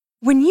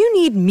When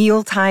you need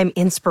mealtime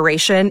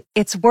inspiration,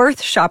 it's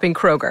worth shopping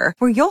Kroger,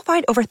 where you'll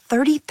find over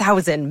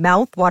 30,000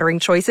 mouth-watering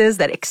choices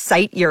that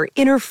excite your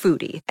inner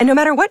foodie. And no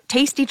matter what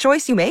tasty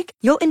choice you make,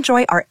 you'll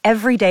enjoy our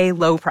everyday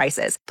low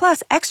prices,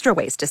 plus extra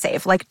ways to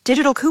save, like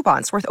digital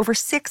coupons worth over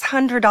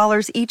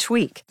 $600 each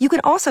week. You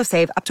can also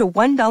save up to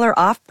 $1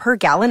 off per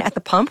gallon at the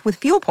pump with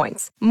fuel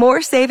points.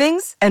 More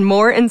savings and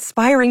more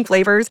inspiring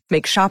flavors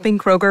make shopping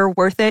Kroger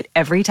worth it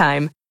every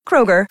time.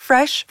 Kroger,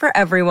 fresh for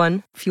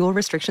everyone. Fuel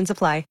restrictions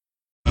apply.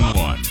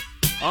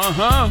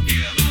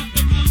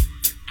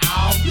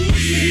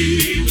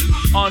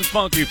 On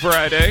Funky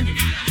Friday.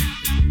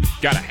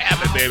 Gotta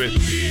have it, baby.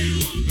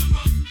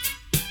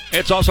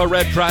 It's also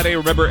Red Friday.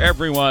 Remember,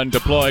 everyone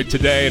deployed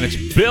today, and it's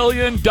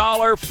Billion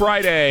Dollar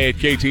Friday at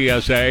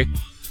KTSA.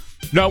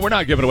 No, we're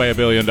not giving away $1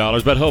 billion,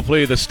 but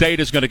hopefully the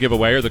state is going to give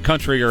away, or the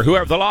country, or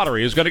whoever, the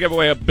lottery is going to give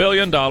away $1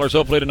 billion,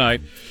 hopefully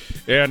tonight.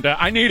 And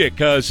I need it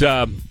because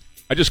I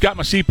just got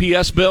my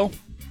CPS bill.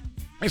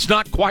 It's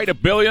not quite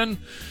 $1 billion.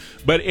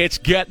 But it's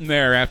getting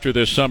there after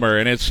this summer,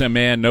 and it's,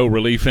 man, no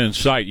relief in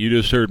sight. You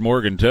just heard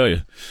Morgan tell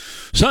you.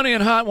 Sunny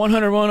and hot,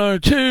 100,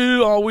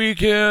 102 all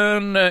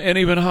weekend, and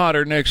even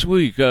hotter next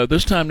week.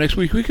 This time next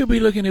week, we could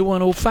be looking at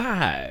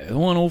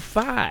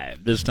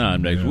 105 this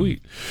time next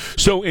week.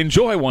 So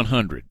enjoy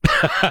 100.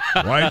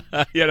 Right?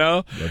 You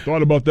know? I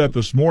thought about that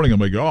this morning. I'm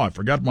like, I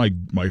forgot my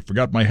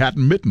hat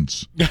and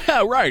mittens.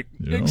 Yeah, right.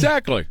 You know?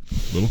 Exactly. A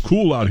little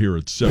cool out here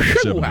at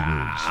 77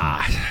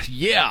 degrees.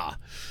 Yeah.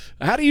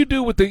 How do you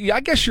do with the? I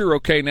guess you're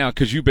okay now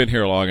because you've been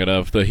here long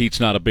enough. The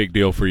heat's not a big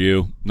deal for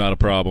you, not a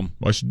problem.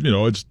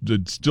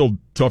 It's still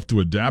tough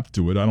to adapt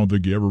to it. I don't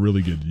think you ever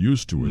really get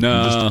used to it.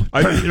 No,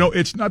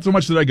 it's not so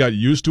much that I got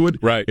used to it.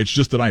 Right. It's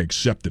just that I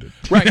accepted it.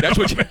 Right. That's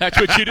what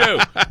you do.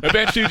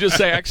 Eventually, you just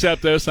say, "I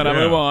accept this," and I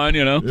move on.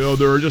 You know,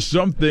 there are just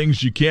some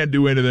things you can't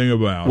do anything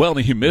about. Well,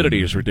 the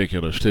humidity is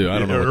ridiculous too. I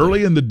don't know.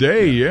 Early in the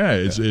day,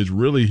 it's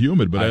really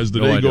humid, but as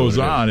the day goes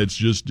on,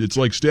 it's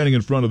like standing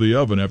in front of the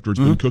oven after it's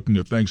been cooking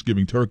a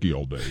Thanksgiving turkey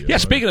all day. Yeah.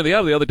 Speaking of the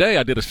other day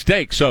I did a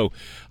steak, so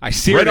I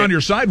seared it on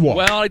your sidewalk.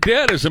 Well, I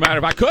did. As a matter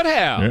of fact, I could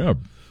have. Yeah.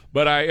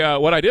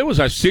 But what I did was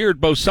I seared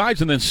both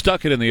sides and then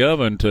stuck it in the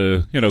oven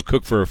to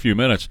cook for a few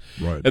minutes.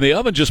 Right. And the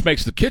oven just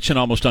makes the kitchen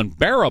almost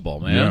unbearable,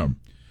 man. Yeah.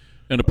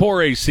 And the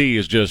poor AC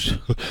is just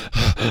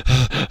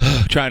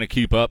trying to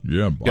keep up.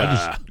 Yeah,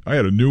 I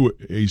had a new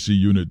AC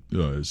unit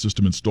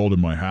system installed in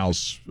my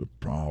house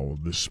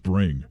this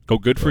spring. Oh,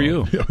 good for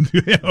you.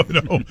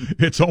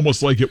 It's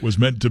almost like it was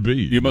meant to be.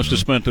 You must have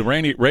spent the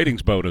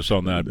ratings bonus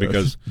on that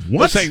because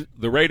let's say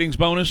the ratings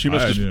bonus. You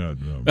must have.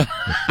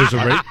 There's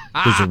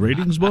a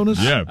ratings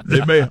bonus. Yeah,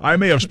 I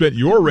may have spent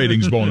your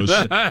ratings bonus.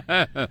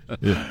 Yeah.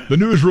 The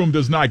newsroom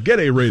does not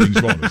get a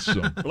ratings bonus.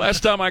 So.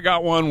 Last time I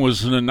got one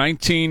was in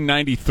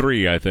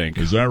 1993. I think.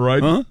 Is that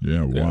right? Huh?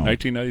 Yeah, wow.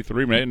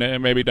 1993,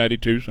 maybe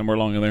 92, somewhere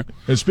along in there.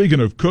 And speaking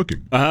of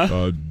cooking,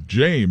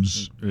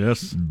 James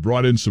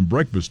brought in some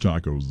breakfast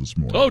tacos this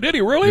morning. Oh, did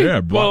he really? Yeah.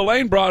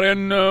 Elaine brought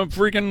in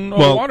freaking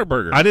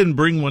Whataburger. I didn't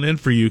bring one in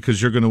for you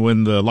because you're going to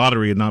win the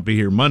lottery and not be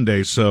here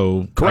Monday,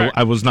 so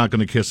I was not going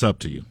to kiss up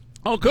to you.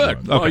 Oh,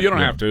 good. Right. Well, you don't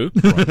have to.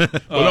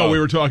 Right. Well, no, we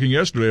were talking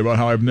yesterday about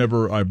how I've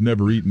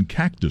never eaten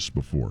cactus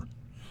before.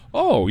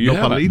 Oh, you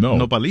haven't?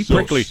 No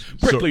palitos.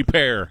 Prickly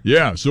pear.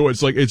 Yeah, so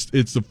it's like it's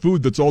the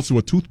food that's also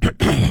a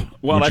toothpick.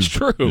 Well, that's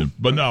true. Yeah,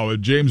 but no,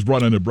 James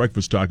brought in a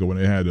breakfast taco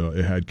and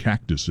it had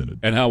cactus in it.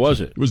 And how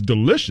was it? It was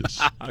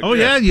delicious. Oh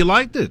yeah, you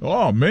liked it.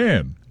 Oh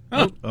man.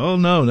 Oh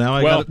no! Now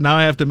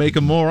I have to make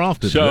them more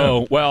often.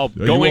 So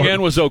going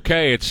in was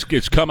okay.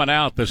 It's coming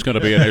out that's going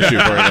to be an issue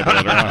for you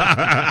later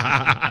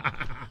on.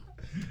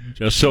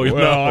 Just so you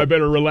know. I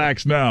better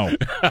relax now.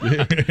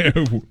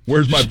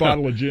 Where's my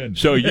bottle of gin?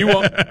 So you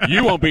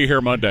won't be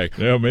here Monday.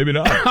 Yeah, maybe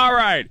not. All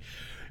right.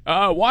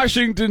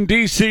 Washington,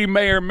 D.C.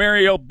 Mayor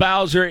Muriel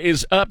Bowser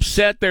is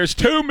upset. There's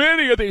too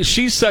many of these.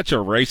 She's such a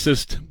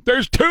racist.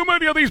 There's too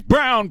many of these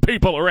brown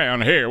people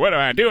around here. What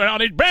am I doing? All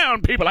these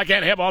brown people. I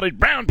can't have all these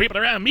brown people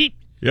around me.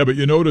 Yeah, but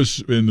you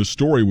notice in the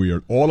story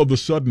all of a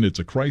sudden it's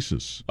a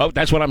crisis. Oh,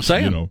 that's what I'm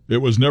saying. It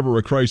was never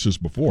a crisis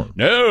before.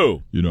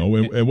 No.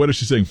 And what is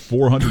she saying,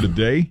 400 a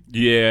day?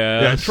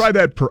 Yeah. Yeah, try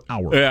that per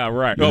hour. Yeah,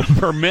 right. Oh,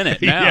 per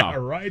minute now. Yeah,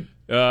 right.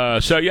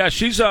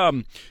 She's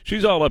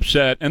all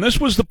upset. And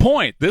this was the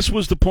point. This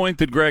was the point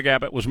that Greg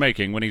Abbott was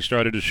making when he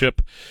started to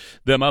ship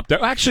them up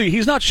there. Actually,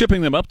 he's not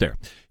shipping them up there.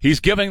 He's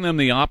giving them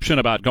the option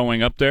about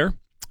going up there,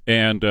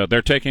 and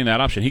they're taking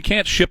that option. He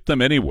can't ship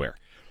them anywhere.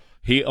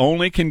 He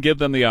only can give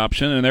them the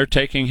option, and they're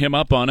taking him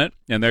up on it,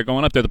 and they're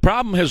going up there. The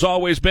problem has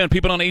always been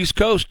people on the East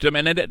Coast. I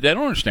mean, they don't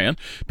understand.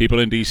 People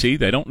in D.C.,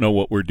 they don't know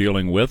what we're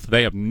dealing with.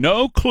 They have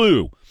no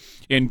clue.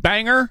 In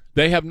Bangor,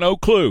 they have no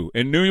clue.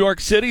 In New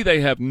York City,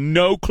 they have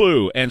no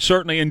clue. And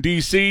certainly in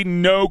D.C.,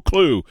 no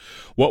clue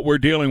what we're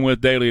dealing with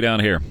daily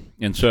down here.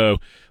 And so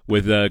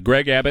with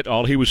Greg Abbott,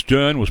 all he was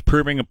doing was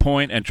proving a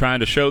point and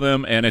trying to show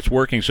them, and it's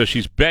working. So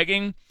she's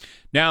begging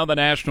now the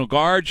National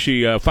Guard.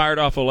 She fired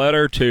off a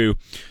letter to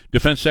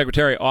Defense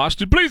Secretary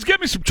Austin. Please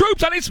give me some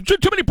troops. I need some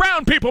troops. Too many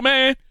brown people,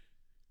 man.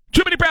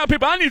 Too many brown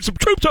people. I need some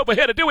troops over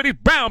here to deal with these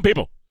brown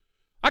people.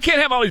 I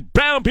can't have all these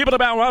brown people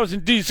about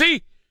Washington,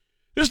 D.C.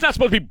 This is not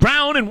supposed to be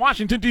brown in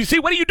Washington, D.C.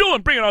 What are you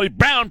doing bringing all these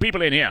brown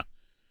people in here?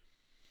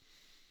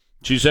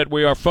 She said,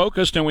 we are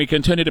focused and we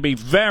continue to be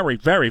very,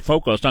 very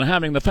focused on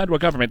having the federal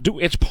government do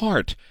its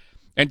part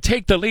and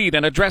take the lead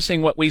in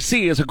addressing what we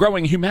see as a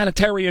growing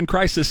humanitarian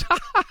crisis.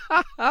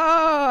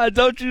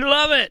 Don't you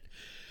love it?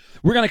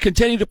 We're going to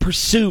continue to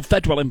pursue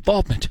federal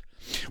involvement.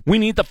 We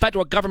need the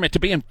federal government to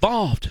be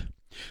involved.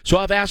 So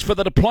I've asked for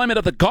the deployment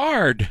of the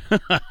Guard.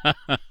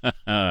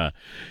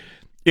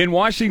 In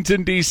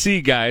Washington,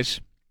 D.C.,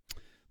 guys,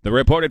 the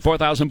reported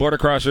 4,000 border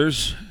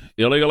crossers,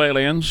 illegal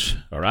aliens,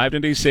 arrived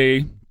in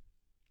D.C.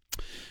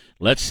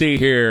 Let's see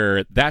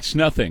here. That's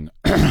nothing.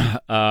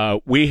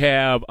 We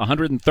have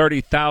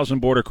 130,000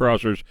 border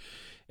crossers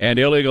and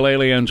illegal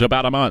aliens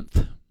about a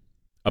month.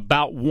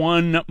 About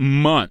 1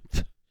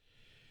 month.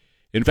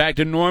 In fact,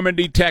 in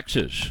Normandy,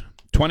 Texas,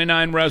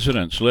 29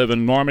 residents live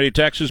in Normandy,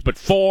 Texas, but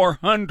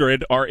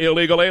 400 are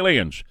illegal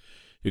aliens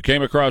who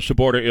came across the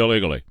border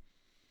illegally.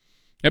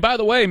 And by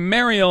the way,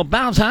 Muriel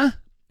Bowser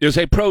is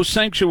a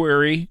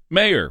pro-sanctuary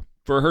mayor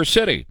for her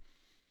city.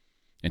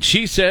 And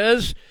she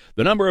says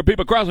the number of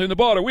people crossing the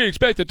border, we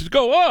expect it to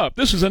go up.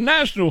 This is we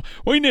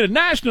need a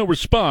national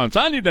response.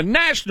 I need a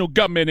national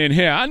government in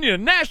here. I need a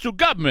national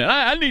government.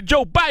 I need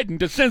Joe Biden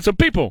to send some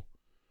people.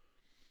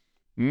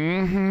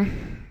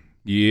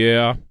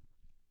 Yeah.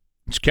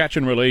 It's catch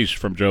and release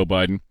from Joe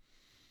Biden.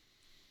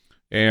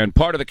 And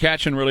part of the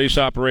catch and release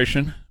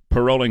operation,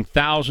 paroling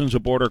thousands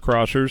of border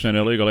crossers and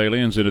illegal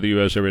aliens into the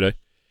U.S. every day.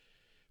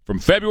 From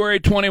February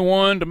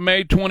 21 to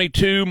May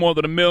 22, more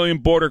than 1 million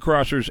border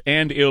crossers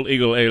and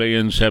illegal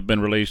aliens have been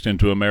released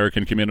into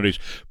American communities,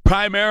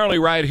 primarily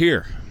right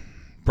here.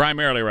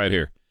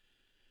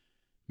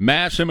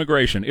 Mass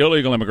immigration,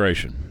 illegal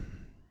immigration,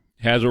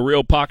 has a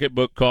real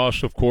pocketbook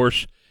cost, of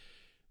course.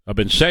 I've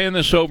been saying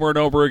this over and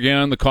over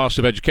again. The cost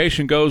of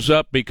education goes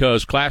up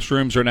because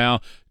classrooms are now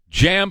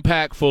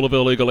jam-packed full of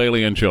illegal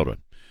alien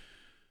children.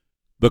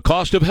 The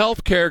cost of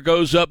health care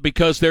goes up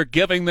because they're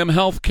giving them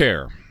health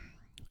care.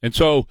 And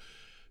so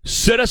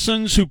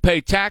citizens who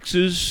pay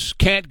taxes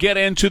can't get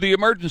into the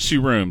emergency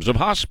rooms of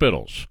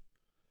hospitals.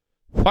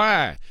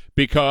 Why?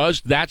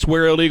 Because that's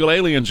where illegal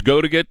aliens go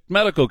to get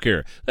medical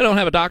care. They don't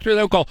have a doctor.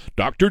 They'll call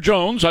Dr.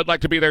 Jones. I'd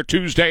like to be there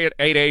Tuesday at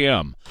 8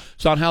 a.m.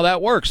 It's not how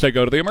that works. They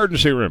go to the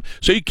emergency room.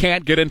 So you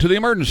can't get into the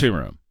emergency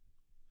room.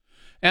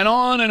 And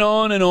on and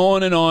on and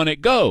on and on it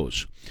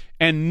goes.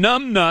 And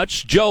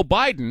numbnuts Joe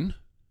Biden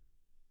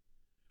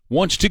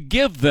wants to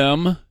give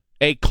them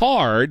a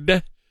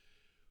card.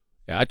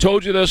 I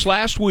told you this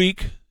last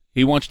week.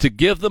 He wants to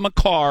give them a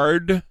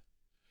card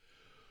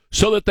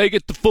so that they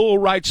get the full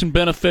rights and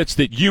benefits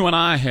that you and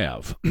I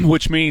have,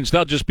 which means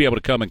they'll just be able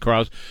to come and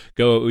go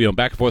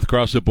back and forth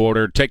across the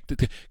border,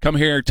 come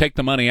here, take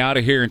the money out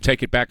of here, and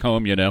take it back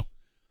home,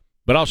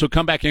 but also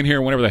come back in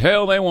here whenever the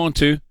hell they want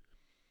to.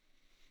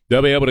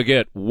 They'll be able to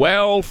get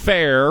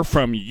welfare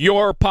from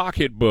your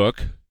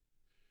pocketbook.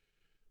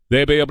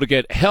 They'll be able to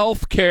get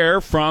health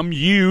care from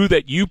you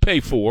that you pay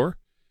for.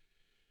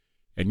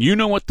 And you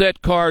know what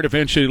that card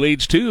eventually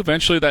leads to?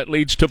 Eventually that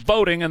leads to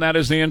voting, and that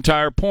is the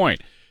entire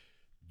point.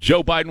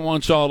 Joe Biden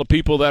wants all the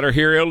people that are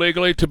here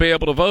illegally to be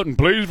able to vote, and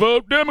please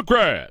vote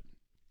Democrat.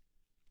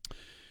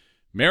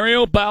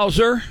 Muriel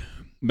Bowser,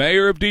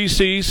 mayor of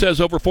D.C.,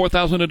 says over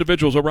 4,000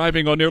 individuals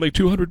arriving on nearly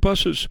 200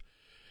 buses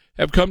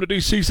have come to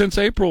D.C. since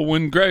April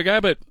when Greg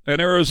Abbott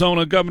and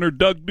Arizona Governor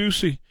Doug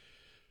Ducey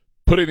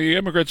putting the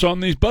immigrants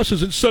on these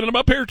buses and sending them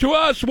up here to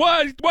us.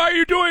 Why are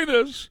you doing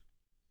this?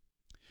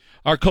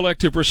 Our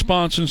collective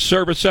response and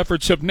service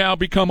efforts have now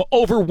become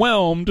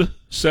overwhelmed,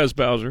 says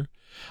Bowser.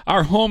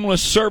 Our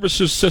homeless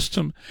services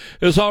system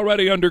is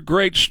already under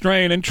great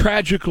strain, and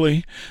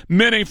tragically,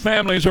 many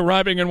families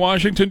arriving in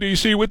Washington,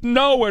 D.C. with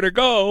nowhere to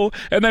go,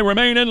 and they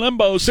remain in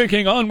limbo,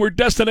 seeking onward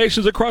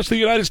destinations across the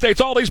United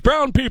States. All these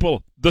brown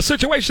people, the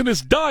situation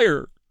is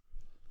dire.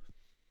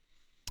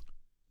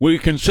 We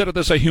consider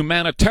this a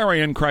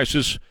humanitarian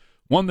crisis,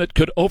 one that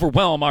could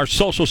overwhelm our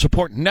social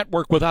support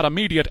network without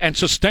immediate and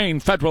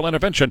sustained federal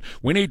intervention.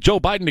 We need Joe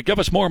Biden to give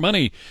us more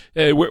money.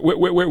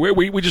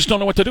 We just don't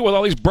know what to do with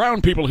all these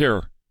brown people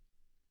here.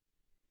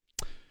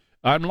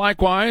 I'm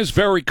likewise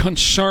very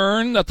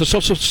concerned that the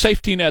social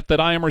safety net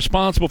that I am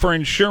responsible for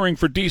ensuring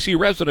for D.C.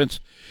 residents,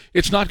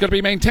 it's not going to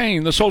be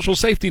maintained. The social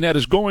safety net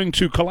is going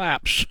to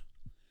collapse.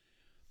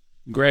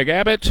 Greg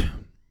Abbott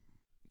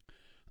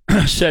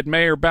said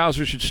Mayor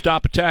Bowser should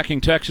stop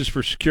attacking Texas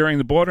for securing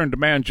the border and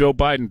demand Joe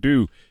Biden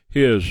do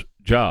his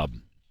job.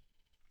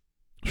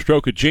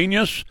 Stroke of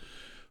genius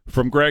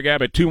from Greg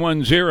Abbott,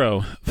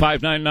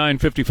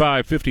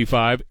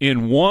 210-599-5555.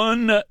 In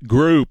one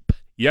group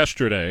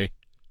yesterday,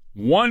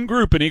 one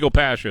group in Eagle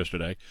Pass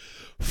yesterday,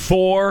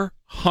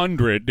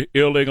 400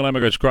 illegal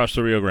immigrants crossed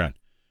the Rio Grande.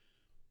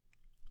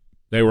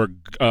 They were,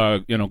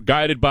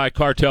 guided by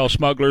cartel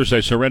smugglers. They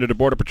surrendered to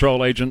Border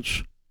Patrol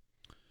agents.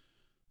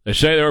 They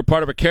say they were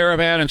part of a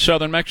caravan in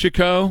southern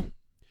Mexico.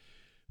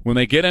 When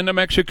they get into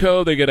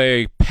Mexico, they get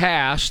a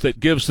pass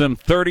that gives them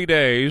 30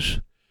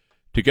 days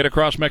to get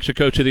across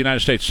Mexico to the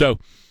United States. So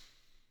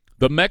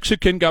The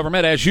Mexican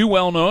government, as you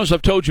well know, as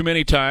I've told you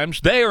many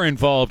times, they are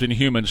involved in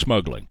human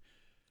smuggling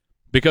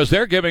because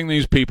they're giving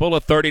these people a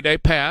 30-day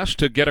pass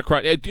to get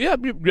across. Yeah,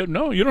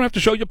 no, you don't have to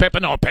show your paper.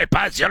 No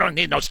papers. You don't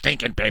need no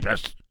stinking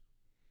papers.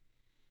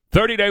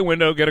 30-day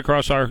window, get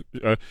across our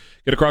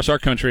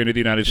country into the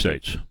United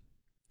States.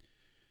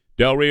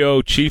 Del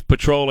Rio Chief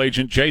Patrol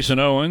Agent Jason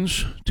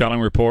Owens telling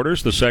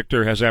reporters the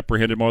sector has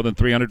apprehended more than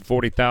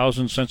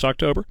 340,000 since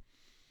October.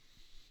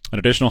 An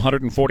additional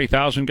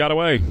 140,000 got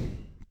away.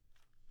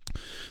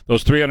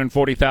 Those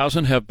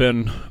 340,000 have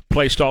been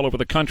placed all over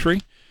the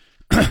country,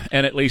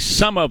 and at least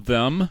some of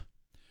them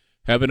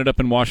have ended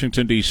up in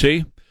Washington,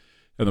 D.C.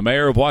 And the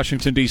mayor of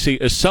Washington, D.C.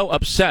 is so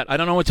upset. I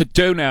don't know what to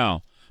do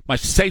now. My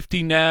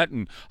safety net,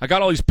 and I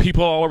got all these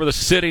people all over the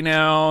city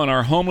now, and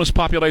our homeless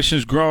population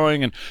is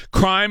growing, and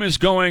crime is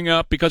going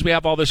up because we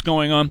have all this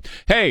going on.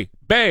 Hey,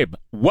 babe,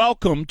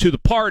 welcome to the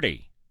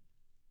party.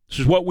 This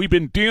is what we've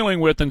been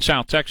dealing with in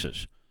South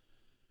Texas.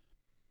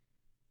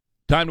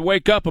 Time to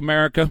wake up,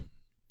 America.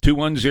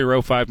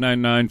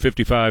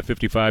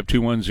 210-599-5555,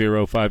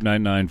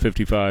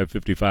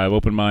 210-599-5555,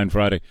 Open Mind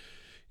Friday.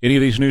 Any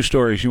of these news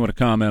stories you want to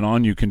comment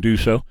on, you can do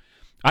so.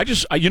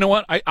 You know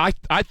what? I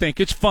think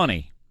it's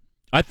funny.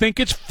 I think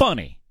it's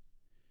funny.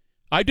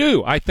 I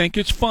do. I think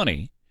it's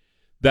funny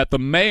that the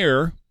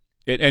mayor,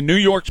 and New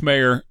York's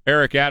mayor,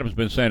 Eric Adams, has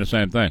been saying the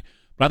same thing.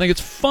 But I think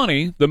it's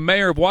funny the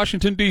mayor of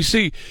Washington,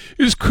 D.C.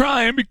 is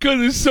crying because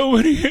there's so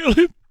many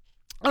aliens.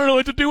 I don't know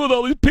what to do with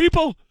all these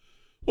people.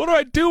 What do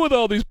I do with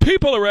all these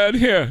people around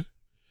here?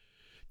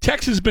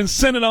 Texas has been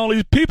sending all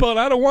these people, and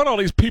I don't want all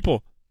these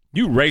people.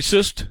 You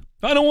racist.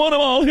 I don't want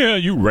them all here,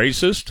 you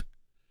racist.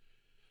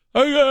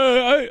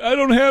 I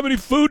don't have any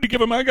food to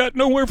give them. I got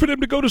nowhere for them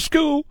to go to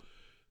school.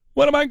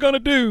 What am I going to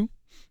do?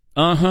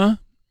 Uh-huh.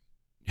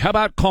 How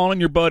about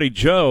calling your buddy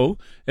Joe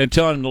and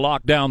telling him to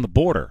lock down the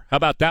border? How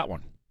about that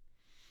one?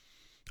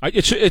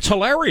 It's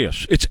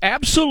hilarious. It's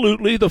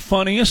absolutely the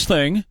funniest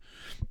thing.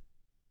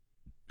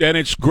 And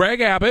it's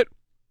Greg Abbott.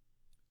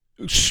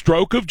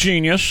 Stroke of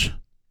genius.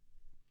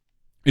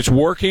 It's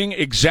working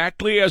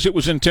exactly as it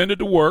was intended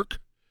to work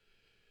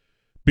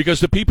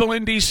because the people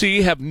in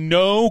D.C. have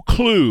no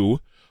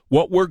clue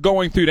what we're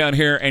going through down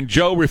here, and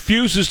Joe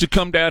refuses to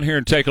come down here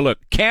and take a look.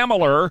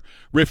 Kamler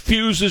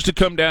refuses to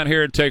come down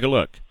here and take a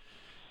look.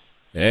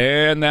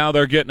 And now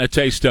they're getting a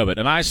taste of it.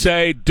 And I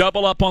say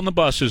double up on the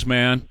buses,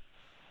 man.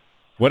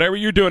 Whatever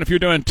you're doing, if you're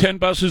doing 10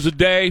 buses a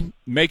day,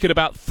 make it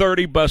about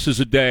 30 buses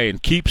a day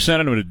and keep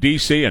sending them to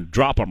D.C. and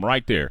drop them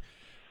right there.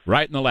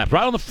 Right in the lap,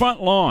 right on the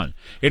front lawn.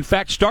 In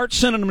fact, start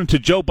sending them to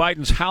Joe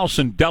Biden's house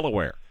in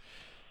Delaware.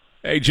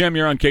 Hey, Jim,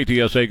 you're on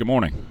KTSA. Good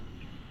morning.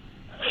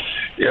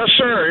 Yes,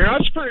 sir.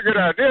 That's a pretty good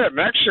idea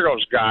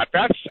Mexico's got.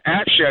 That's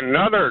actually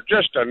another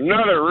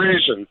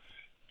reason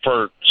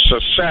for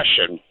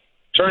secession.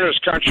 Turn this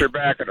country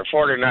back into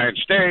 49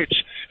 states,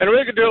 and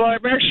we could do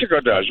like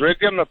Mexico does. We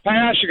give them a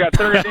pass. You got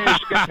 30 days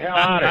to get the hell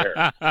out of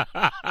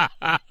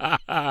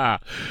here.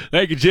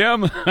 Thank you,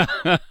 Jim.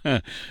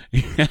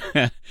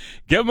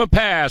 Give them a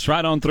pass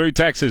right on through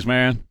Texas,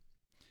 man.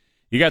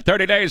 You got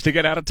 30 days to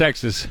get out of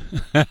Texas.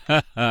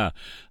 I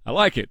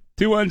like it.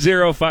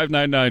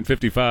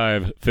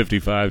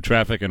 210-599-5555.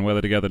 Traffic and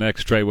weather together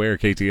next. Trey Ware,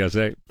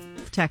 KTSA.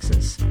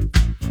 Texas.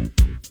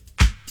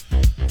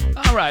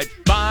 All right,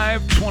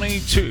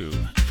 522,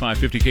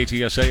 550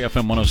 KTSA,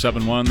 FM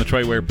 107.1, the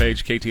Trey Ware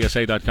page,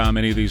 KTSA.com.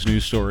 Any of these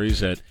news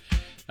stories that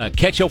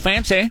catch your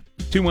fancy.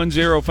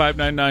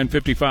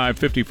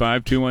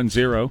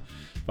 210-599-5555,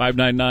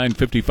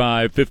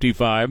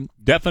 210-599-5555.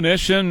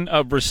 Definition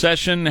of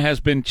recession has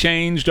been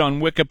changed on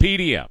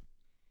Wikipedia,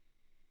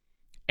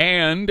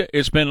 and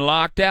it's been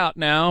locked out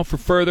now for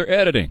further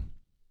editing.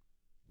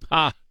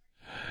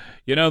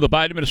 You know, the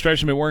Biden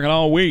administration has been working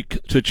all week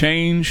to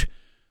change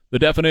the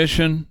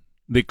definition.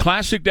 The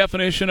classic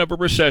definition of a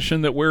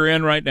recession that we're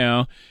in right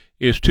now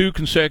is 2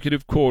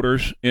 consecutive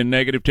quarters in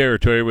negative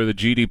territory where the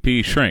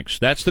GDP shrinks.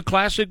 That's the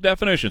classic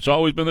definition. It's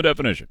always been the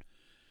definition.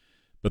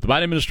 But the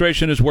Biden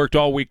administration has worked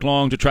all week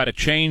long to try to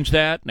change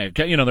that. And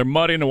they're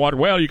muddying the water.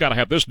 Well, you got to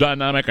have this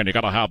dynamic, and you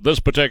got to have this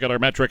particular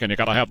metric, and you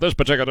got to have this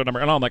particular number,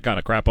 and all that kind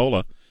of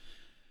crapola.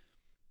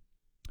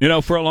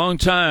 For a long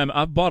time,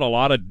 I've bought a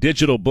lot of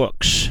digital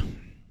books.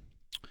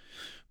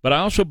 But I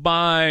also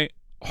buy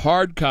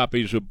hard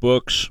copies of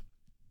books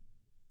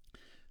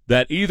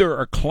that either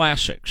are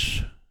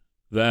classics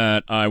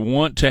that I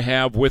want to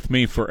have with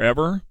me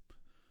forever,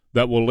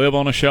 that will live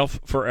on a shelf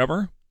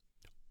forever,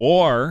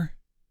 or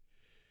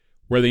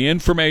where the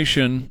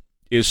information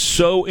is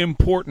so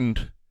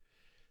important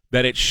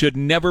that it should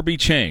never be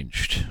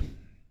changed.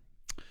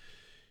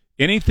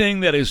 Anything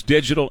that is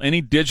digital,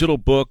 any digital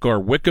book or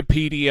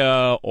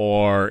Wikipedia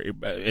or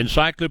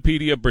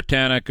Encyclopedia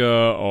Britannica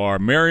or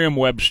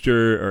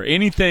Merriam-Webster or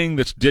anything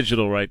that's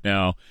digital right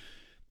now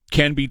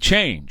can be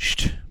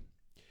changed.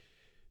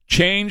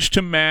 Changed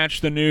to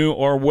match the new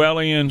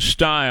Orwellian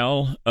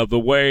style of the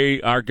way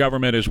our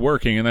government is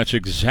working, and that's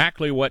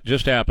exactly what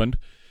just happened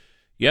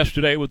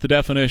yesterday with the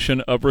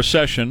definition of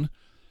recession.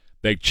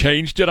 They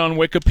changed it on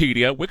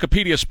Wikipedia.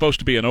 Wikipedia is supposed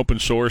to be an open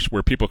source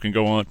where people can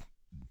go on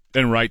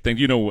and write things.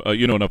 You know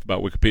enough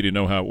about Wikipedia to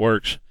know how it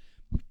works.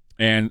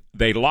 And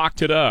they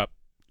locked it up.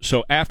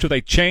 So after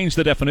they changed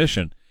the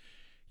definition,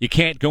 you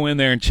can't go in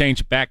there and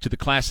change it back to the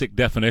classic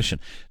definition.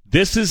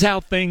 This is how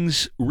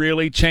things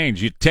really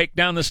change. You take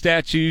down the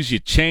statues, you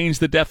change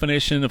the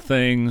definition of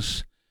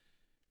things.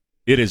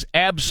 It is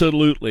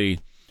absolutely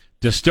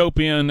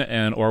dystopian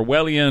and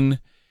Orwellian,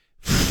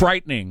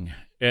 frightening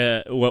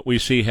what we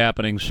see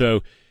happening.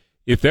 So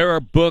if there are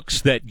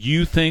books that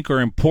you think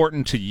are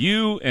important to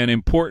you and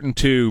important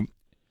to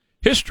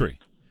history,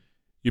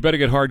 you better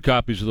get hard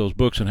copies of those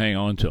books and hang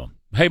on to them.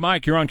 Hey,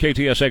 Mike, you're on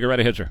KTSA. Go right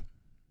ahead, sir.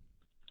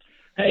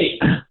 Hey,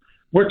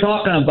 we're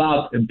talking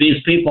about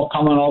these people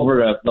coming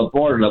over the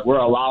border that we're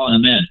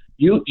allowing them in.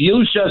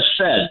 You just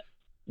said,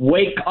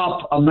 wake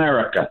up,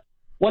 America.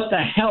 What the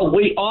hell?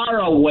 We are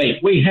awake.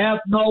 We have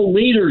no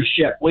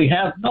leadership. We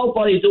have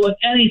nobody doing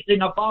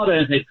anything about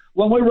anything.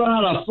 When we run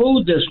out of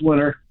food this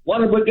winter,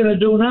 what are we going to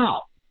do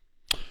now?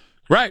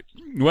 Right.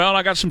 Well,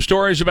 I got some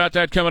stories about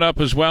that coming up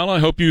as well. I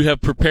hope you have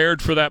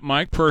prepared for that,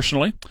 Mike,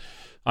 personally.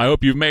 I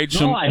hope you've made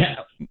some... No, I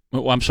have.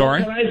 Oh, I'm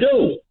sorry? What can I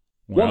do?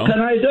 Well, what can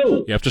I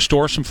do? You have to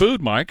store some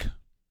food, Mike.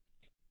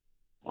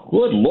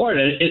 Good Lord,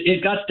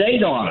 it got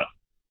date on it.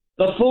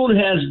 The food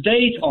has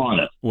date on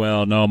it.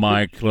 Well, no,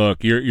 Mike.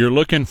 Look, you're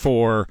looking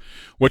for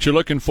what you're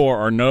looking for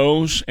are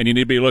no's, and you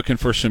need to be looking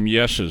for some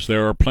yeses.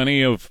 There are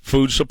plenty of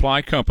food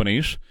supply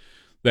companies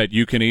that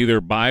you can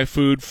either buy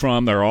food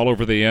from. They're all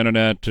over the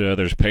internet.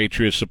 There's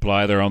Patriot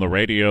Supply. They're on the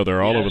radio.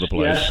 They're all over the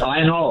place. Yes,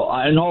 I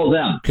know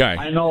them. Okay,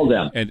 I know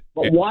them.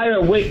 But why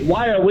are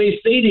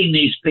we feeding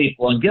these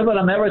people and giving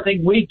them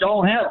everything we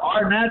don't have?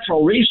 Our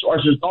natural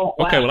resources don't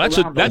last. Okay,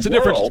 well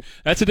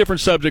that's a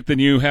different subject than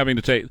you having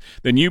to take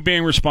than you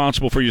being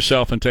responsible for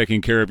yourself and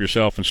taking care of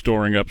yourself and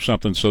storing up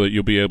something so that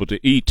you'll be able to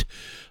eat.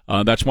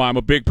 That's why I'm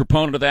a big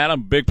proponent of that. I'm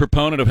a big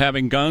proponent of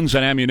having guns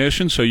and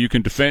ammunition so you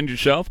can defend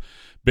yourself.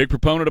 Big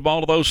proponent of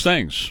all of those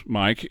things,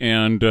 Mike,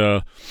 and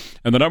the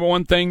number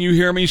one thing you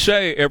hear me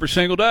say every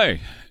single day,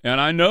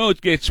 and I know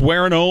it gets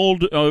wearing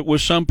old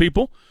with some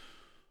people,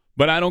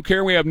 but I don't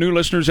care. We have new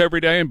listeners every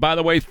day, and by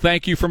the way,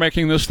 thank you for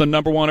making this the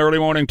number one early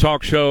morning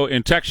talk show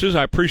in Texas.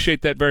 I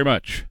appreciate that very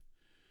much.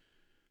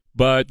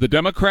 But the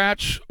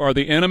Democrats are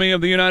the enemy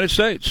of the United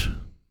States,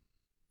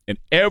 and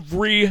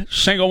every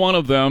single one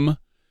of them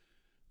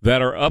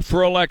that are up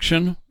for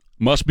election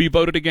must be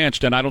voted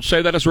against. And I don't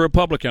say that as a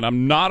Republican.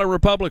 I'm not a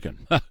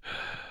Republican.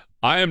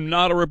 I am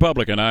not a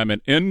Republican. I'm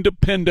an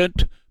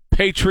independent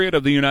patriot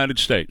of the United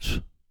States.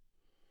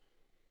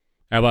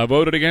 Have I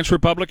voted against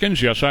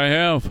Republicans? Yes, I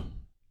have.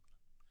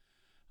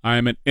 I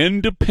am an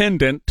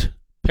independent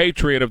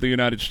patriot of the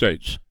United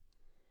States.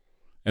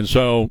 And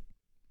so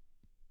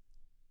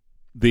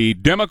the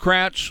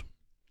Democrats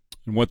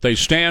and what they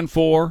stand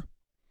for,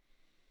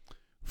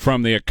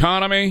 from the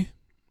economy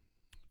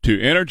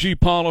to energy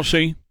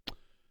policy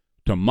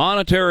to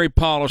monetary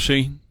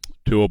policy,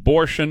 to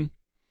abortion,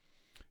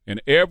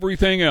 and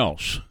everything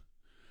else,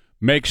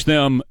 makes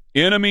them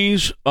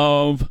enemies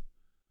of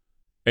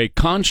a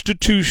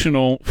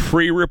constitutional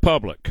free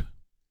republic.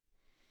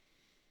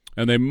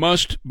 And they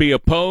must be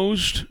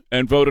opposed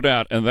and voted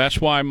out. And that's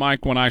why,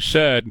 Mike, when I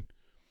said,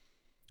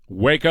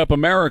 wake up,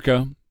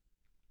 America,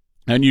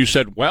 and you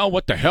said, well,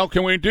 what the hell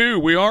can we do?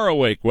 We are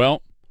awake.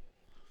 Well,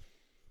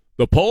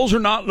 the polls are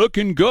not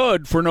looking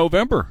good for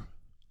November.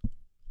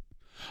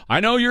 I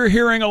know you're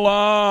hearing a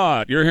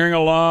lot. You're hearing a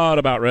lot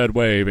about red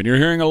wave, and you're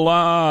hearing a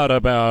lot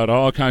about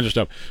all kinds of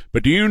stuff.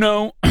 But do you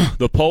know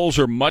the polls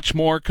are much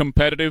more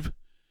competitive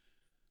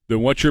than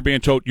what you're being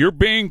told? You're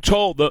being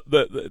told the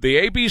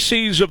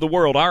ABCs of the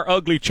world, our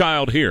ugly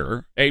child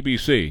here,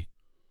 ABC.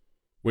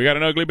 We got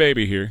an ugly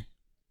baby here.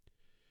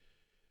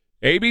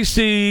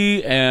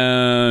 ABC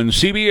and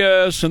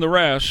CBS and the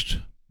rest,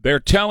 they're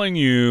telling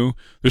you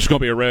this is going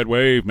to be a red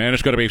wave, man.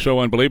 It's going to be so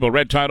unbelievable.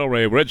 Red tidal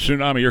wave, red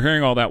tsunami. You're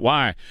hearing all that.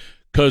 Why?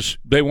 Because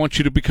they want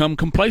you to become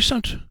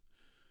complacent.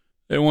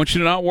 They want you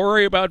to not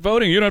worry about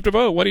voting. You don't have to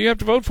vote. What do you have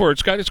to vote for?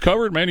 It's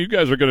covered, man. You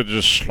guys are going to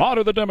just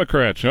slaughter the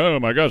Democrats. Oh,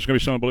 my God, it's going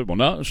to be so unbelievable.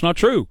 No, it's not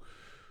true.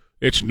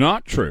 It's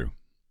not true.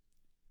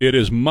 It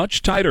is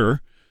much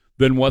tighter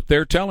than what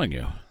they're telling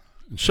you.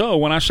 And so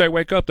when I say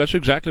wake up, that's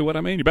exactly what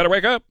I mean. You better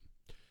wake up.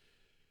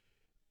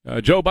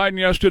 Joe Biden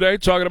yesterday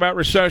talking about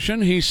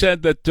recession. He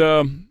said that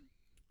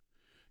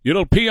you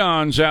little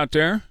peons out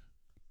there,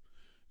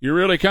 you're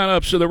really kind of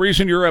upset. The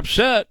reason you're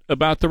upset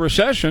about the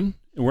recession,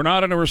 we're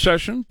not in a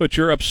recession, but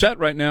you're upset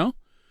right now,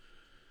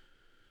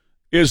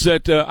 is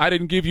that I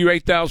didn't give you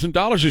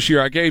 $8,000 this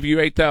year. I gave you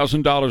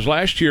 $8,000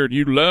 last year, and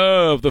you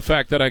love the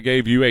fact that I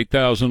gave you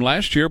 $8,000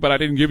 last year, but I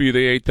didn't give you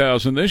the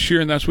 $8,000 this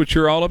year, and that's what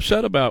you're all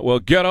upset about. Well,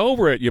 get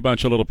over it, you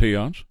bunch of little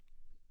peons.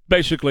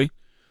 Basically,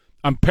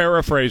 I'm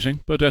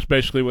paraphrasing, but that's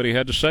basically what he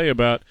had to say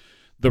about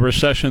the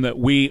recession that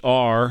we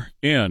are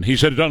in. He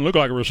said it doesn't look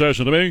like a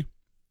recession to me.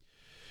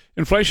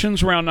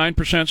 Inflation's around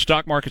 9%,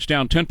 stock market's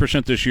down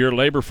 10% this year,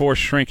 labor force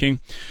shrinking,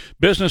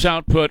 business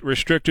output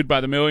restricted by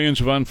the millions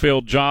of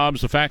unfilled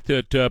jobs, the fact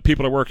that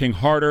people are working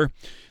harder,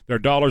 their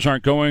dollars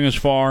aren't going as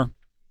far.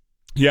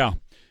 Yeah,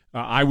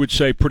 I would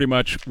say pretty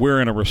much we're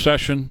in a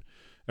recession.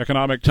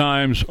 Economic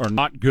times are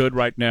not good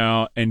right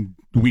now, and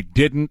we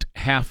didn't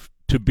have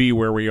to be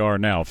where we are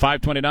now.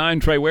 529,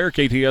 Trey Ware,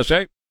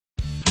 KTSA.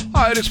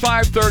 All right, it's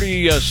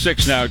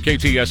 5:36 now at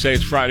KTSA.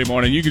 It's Friday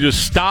morning. You can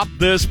just stop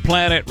this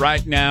planet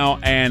right now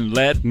and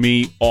let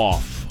me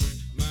off.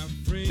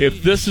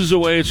 If this is the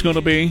way it's going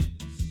to be,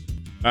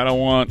 I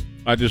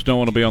just don't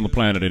want to be on the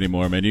planet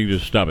anymore, man. You can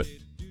just stop it.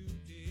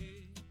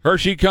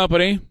 Hershey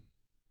Company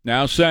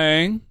now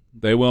saying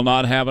they will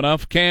not have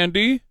enough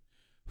candy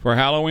for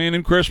Halloween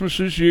and Christmas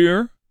this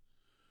year.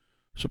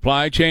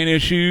 Supply chain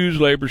issues,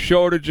 labor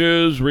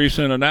shortages,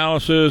 recent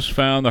analysis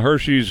found the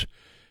Hershey's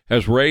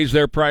has raised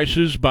their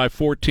prices by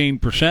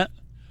 14%.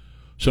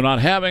 So not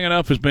having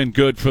enough has been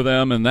good for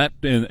them in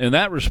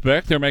that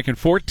respect. They're making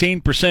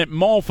 14%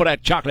 more for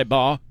that chocolate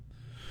bar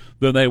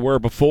than they were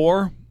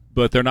before,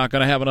 but they're not going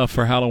to have enough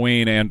for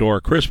Halloween and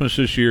or Christmas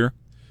this year.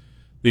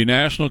 The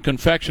National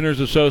Confectioners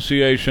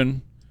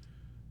Association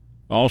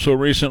also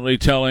recently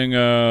telling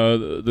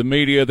the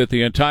media that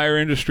the entire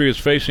industry is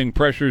facing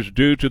pressures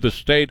due to the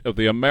state of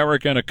the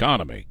American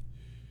economy.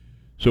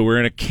 So we're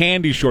in a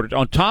candy shortage.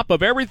 On top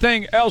of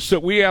everything else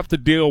that we have to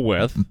deal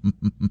with,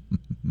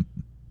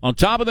 on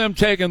top of them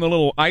taking the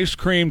little ice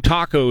cream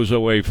tacos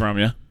away from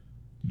you.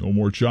 No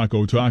more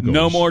Choco Tacos.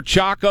 No more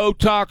Choco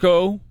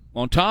Taco.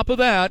 On top of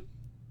that,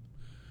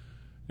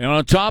 and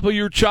on top of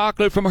your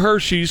chocolate from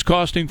Hershey's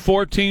costing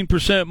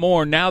 14%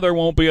 more, now there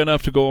won't be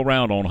enough to go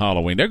around on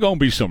Halloween. There are going to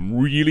be some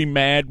really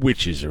mad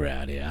witches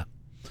around here.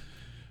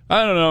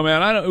 I don't know,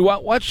 man.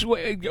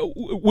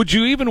 Would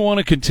you even want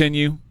to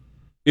continue?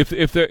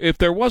 If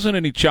there wasn't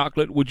any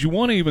chocolate, would you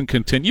want to even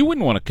continue? You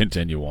wouldn't want to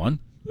continue on.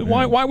 Yeah.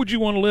 Why would you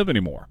want to live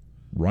anymore?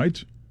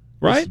 Right?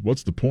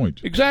 What's the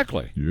point?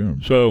 Exactly. Yeah.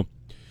 So,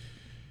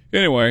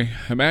 anyway,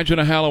 imagine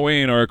a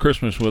Halloween or a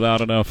Christmas without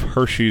enough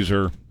Hershey's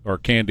or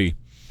candy,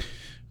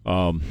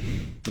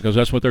 because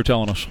that's what they're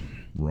telling us.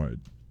 Right.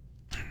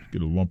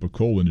 Get a lump of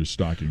coal in your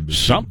stocking.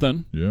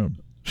 Something. Yeah.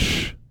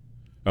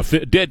 A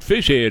dead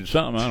fish head,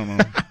 something. I don't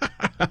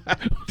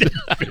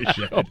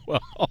know.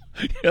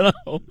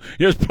 Well,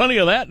 there's plenty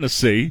of that in the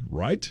sea.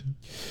 Right.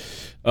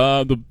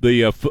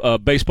 The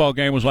baseball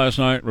game was last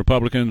night.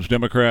 Republicans,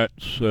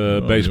 Democrats,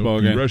 baseball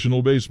game.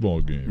 Congressional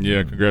baseball game.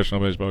 Yeah,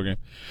 congressional baseball game.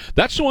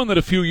 That's the one that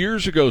a few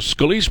years ago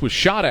Scalise was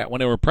shot at when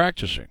they were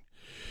practicing.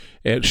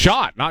 Not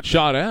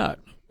shot at.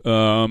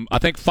 I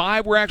think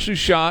 5 were actually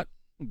shot.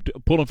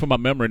 Pulling from my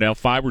memory now,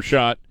 5 were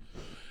shot.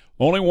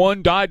 Only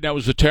one died, and that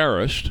was the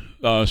terrorist.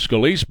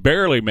 Scalise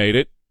barely made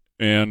it.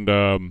 And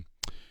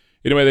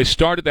anyway, they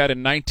started that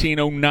in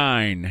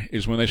 1909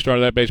 is when they started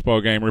that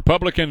baseball game.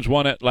 Republicans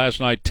won it last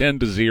night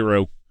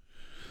 10-0.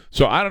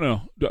 So I don't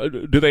know.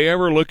 Do they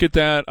ever look at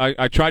that?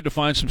 I tried to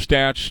find some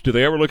stats. Do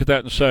they ever look at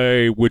that and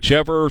say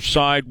whichever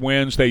side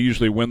wins, they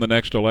usually win the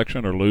next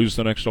election or lose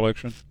the next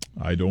election?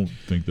 I don't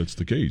think that's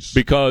the case.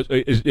 Because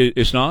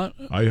it's not?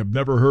 I have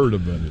never heard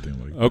of anything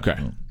like that. Okay.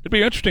 No. It'd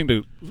be interesting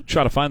to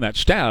try to find that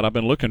stat. I've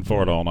been looking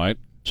for it all night.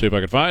 See if I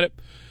can find it.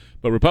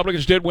 But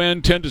Republicans did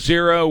win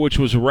 10-0, which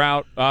was a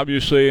rout,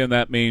 obviously, and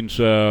that means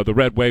the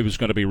red wave is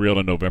going to be real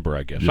in November,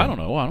 I guess. Yeah. I don't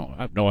know.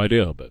 I have no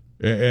idea. But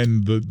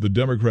and the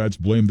Democrats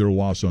blame their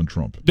loss on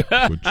Trump.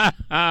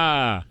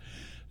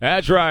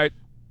 That's right.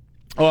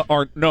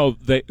 Or no,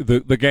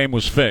 the game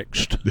was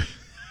fixed.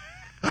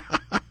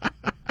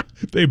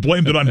 They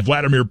blamed it on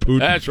Vladimir Putin.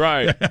 That's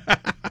right.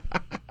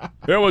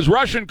 There was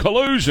Russian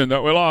collusion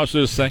that we lost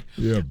this thing.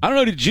 Yeah. I don't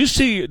know. Did you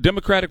see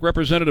Democratic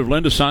Representative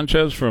Linda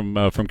Sanchez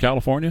from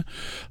California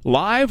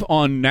live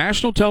on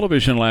national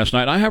television last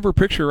night? I have her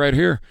picture right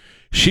here.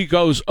 She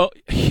goes,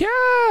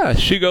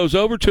 she goes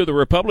over to the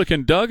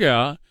Republican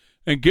dugout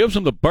and gives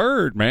them the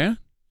bird, man.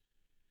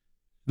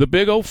 The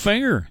big old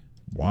finger.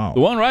 Wow.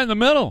 The one right in the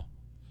middle.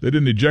 They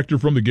didn't eject her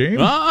from the game?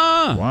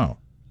 Wow.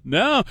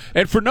 No,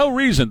 and for no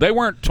reason. They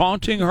weren't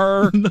taunting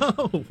her.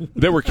 No.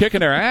 They were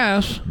kicking their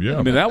ass. Yeah.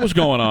 I mean, that was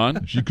going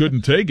on. She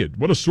couldn't take it.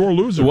 What a sore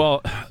loser.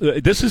 Well,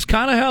 this is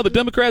kind of how the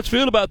Democrats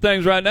feel about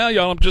things right now,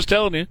 y'all. I'm just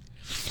telling you.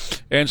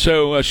 And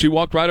so she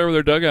walked right over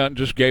their dugout and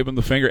just gave them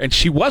the finger. And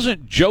she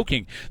wasn't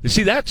joking. You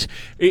see, that's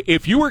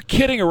if you were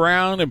kidding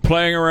around and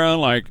playing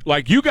around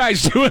like you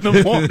guys do in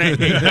the morning.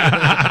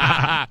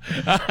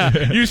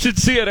 You should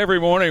see it every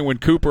morning when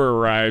Cooper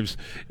arrives.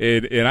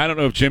 And I don't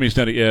know if Jimmy's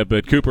done it yet,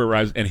 but Cooper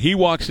arrives and he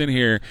walks in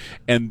here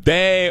and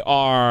they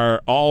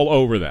are all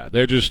over that.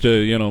 They're just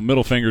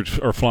middle fingers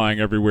are flying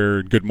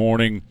everywhere. Good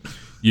morning,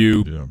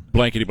 you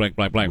blankety blank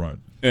blank blank. Right.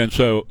 And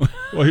so,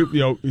 well,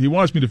 he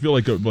wants me to feel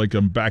like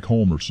I'm back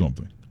home or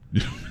something.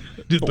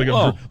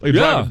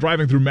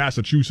 Driving through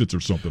Massachusetts or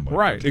something like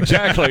right, that.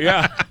 Exactly,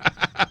 yeah.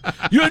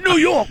 You're in New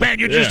York, man.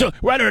 You're just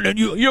rather than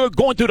you're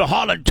going through the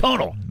Holland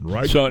Tunnel.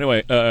 Right. So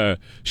anyway,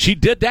 she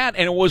did that,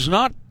 and it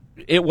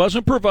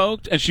wasn't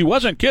provoked, and she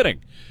wasn't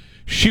kidding.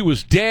 She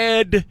was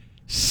dead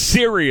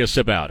serious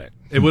about it.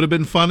 It would have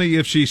been funny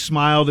if she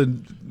smiled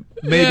and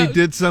maybe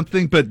did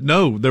something, but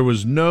no, there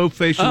was no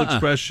facial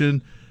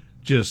expression.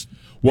 Just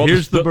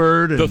here's the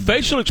bird. The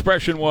facial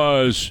expression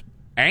was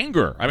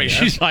anger. I mean,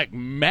 she's like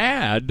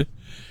mad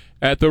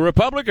at the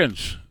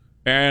Republicans,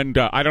 and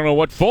I don't know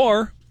what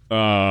for.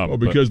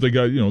 Because they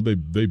got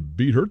they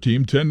beat her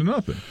team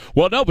 10-0.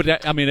 Well, no, but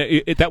that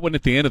wasn't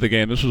at the end of the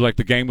game. This was like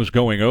the game was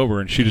going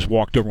over, and she just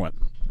walked over and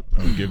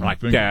went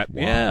like that.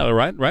 Wow. Yeah,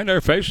 right in their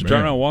face, and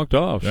turned around and walked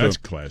off. That's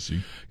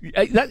classy.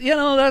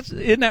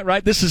 Isn't that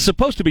right? This is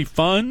supposed to be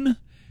fun.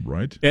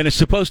 Right. And it's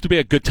supposed to be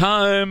a good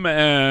time,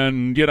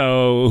 and,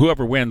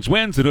 whoever wins,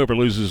 and whoever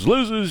loses,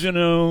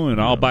 and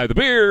I'll buy the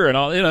beer, and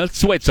all, that's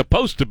the way it's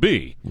supposed to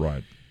be.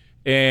 Right.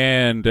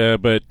 And,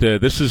 but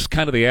this is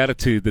kind of the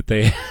attitude that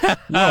they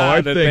have. No,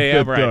 I think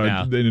that right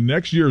now. In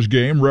next year's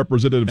game,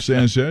 Representative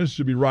Sanchez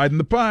should be riding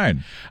the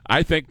pine.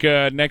 I think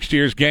next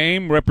year's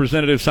game,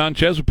 Representative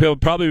Sanchez will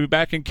probably be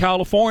back in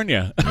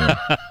California. Yeah.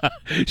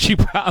 She'd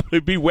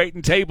probably be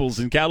waiting tables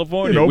in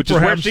California, which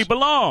is where she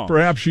belongs.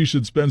 Perhaps she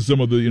should spend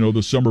some of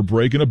the summer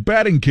break in a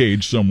batting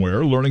cage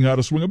somewhere, learning how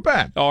to swing a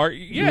bat. Or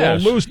You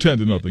won't lose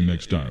 10-0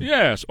 next time.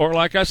 Yes, or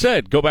like I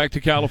said, go back to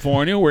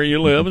California where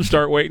you live and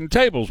start waiting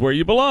tables where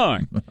you belong.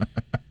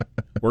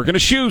 Work in a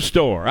shoe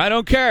store. I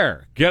don't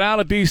care. Get out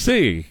of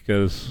D.C.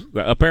 because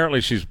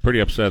apparently she's pretty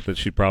upset that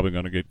she's probably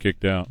going to get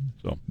kicked out.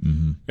 So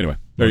anyway,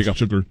 there you go.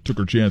 Took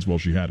her chance while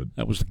she had it.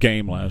 That was the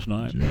game last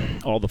night.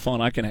 Yeah. All the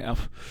fun I can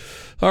have.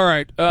 All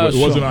right. It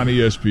wasn't on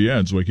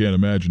ESPN, so I can't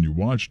imagine you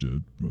watched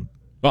it. But.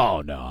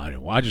 Oh, no, I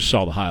didn't. I just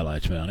saw the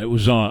highlights, man. It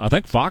was on. I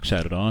think Fox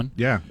had it on.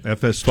 Yeah,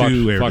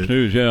 FS2 Fox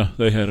News, yeah,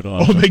 they had it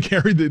on. Oh, did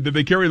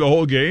they carry the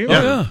whole game?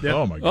 Yeah.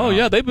 Oh, my God. Oh,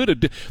 yeah,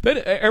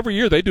 every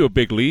year they do a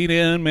big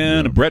lead-in,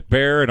 man, and Brett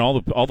Baer and all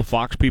the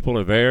Fox people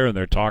are there, and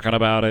they're talking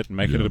about it and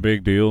making it a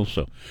big deal.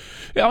 So,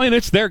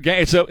 it's their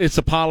game. It's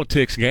a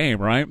politics game,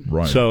 right?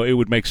 Right. So it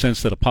would make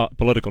sense that a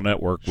political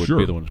network would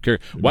be the one to carry.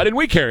 Why didn't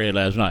we carry it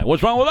last night?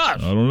 What's wrong with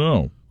us? I don't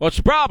know. What's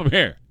the problem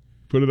here?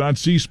 Put it on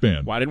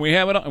C-SPAN. Why didn't we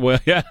have it on? Well,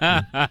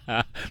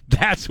 yeah,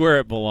 that's where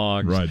it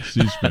belongs. Right,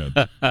 C-SPAN.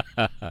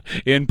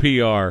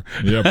 NPR.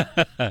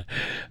 Yep.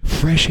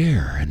 Fresh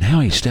air, and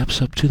now he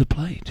steps up to the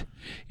plate.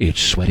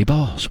 It's sweaty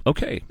balls.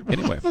 Okay,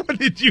 anyway. What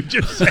did you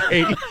just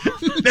say?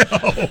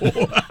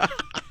 No.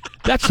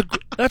 That's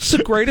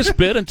the greatest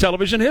bit in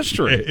television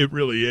history. It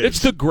really is. It's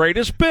the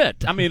greatest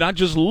bit. I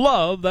just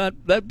love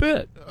that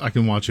bit. I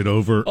can watch it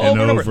over and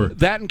over.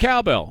 That and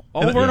cowbell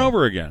over and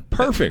over again.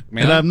 Perfect,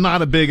 man. And I'm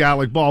not a big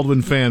Alec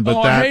Baldwin fan,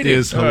 but that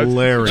is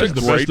hilarious. It's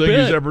the best thing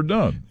he's ever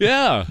done.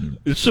 Yeah.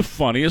 It's the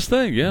funniest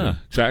thing. Yeah.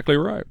 Exactly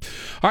right.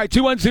 All right,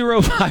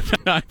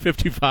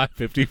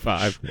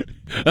 210-599-5555.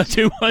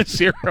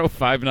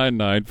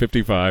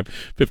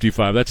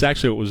 210-599-5555. That's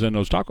actually what was in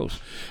those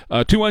tacos.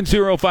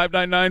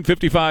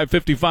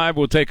 210-599-5555.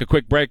 We'll take a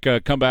quick break,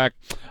 come back.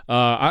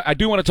 I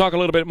do want to talk a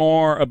little bit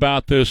more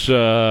about this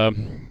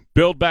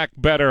Build Back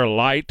Better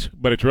light,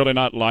 but it's really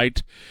not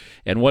light,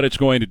 and what it's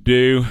going to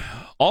do.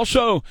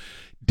 Also,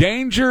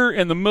 danger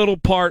in the middle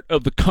part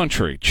of the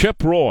country.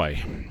 Chip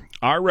Roy,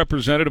 my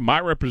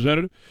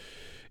representative,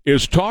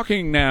 is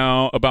talking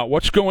now about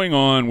what's going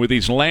on with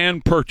these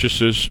land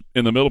purchases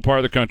in the middle part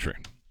of the country.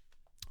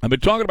 I've been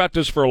talking about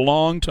this for a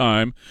long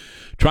time,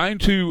 trying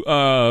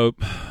to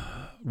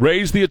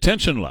raise the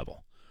attention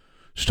level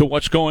as to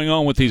what's going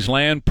on with these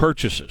land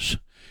purchases,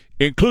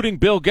 including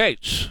Bill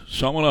Gates.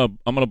 So I'm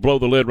gonna blow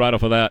the lid right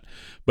off of that.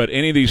 But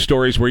any of these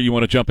stories where you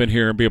want to jump in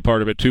here and be a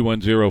part of it,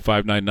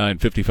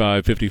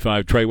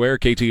 210-599-5555. Trey Ware,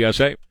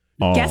 KTSA.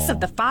 Guests of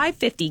the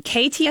 550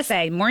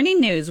 KTSA Morning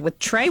News with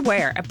Trey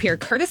Ware appear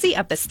courtesy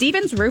of the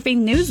Stevens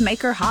Roofing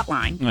Newsmaker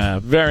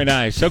Hotline. Very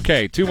nice.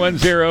 Okay,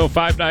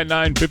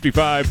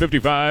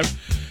 210-599-5555.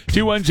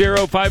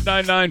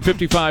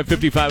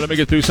 210-599-5555. Let me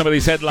get through some of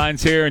these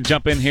headlines here and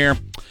jump in here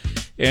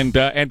and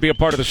be a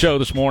part of the show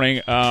this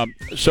morning.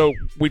 So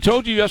we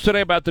told you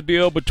yesterday about the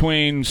deal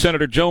between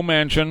Senator Joe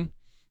Manchin,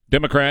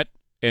 Democrat,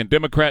 and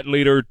Democrat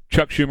leader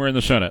Chuck Schumer in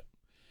the Senate,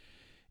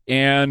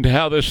 and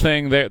how this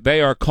thing,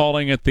 they are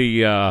calling it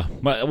the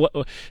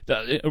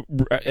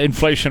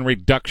Inflation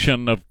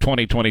Reduction of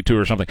 2022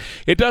 or something.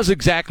 It does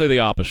exactly the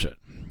opposite.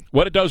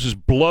 What it does is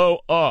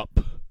blow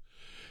up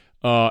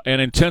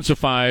and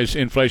intensifies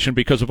inflation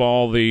because of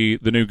all the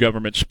new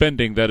government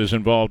spending that is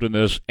involved in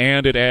this,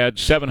 and it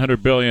adds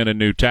 $700 billion in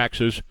new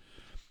taxes.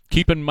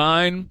 Keep in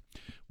mind,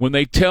 when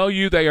they tell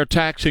you they are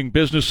taxing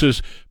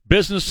businesses,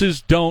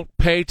 businesses don't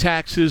pay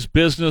taxes.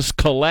 Business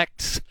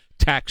collects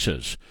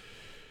taxes.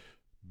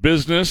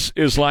 Business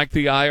is like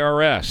the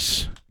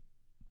IRS.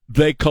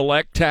 They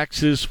collect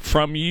taxes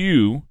from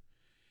you,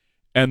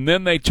 and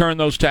then they turn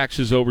those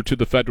taxes over to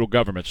the federal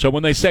government. So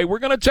when they say, we're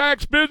going to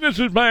tax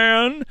businesses,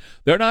 man,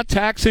 they're not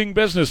taxing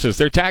businesses.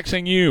 They're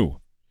taxing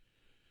you.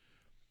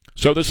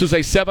 So this is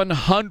a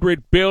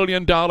 $700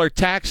 billion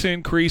tax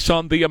increase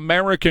on the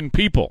American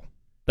people.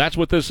 That's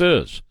what this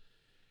is.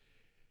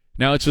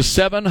 Now, it's a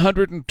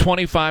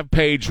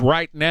 725-page,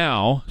 right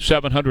now,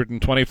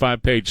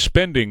 725-page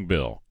spending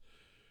bill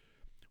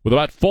with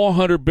about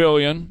 $400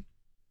 billion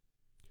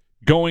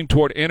going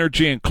toward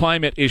energy and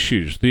climate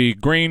issues, the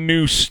Green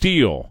New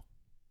Steel.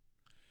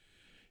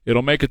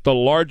 It'll make it the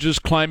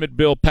largest climate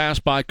bill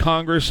passed by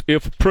Congress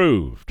if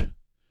approved.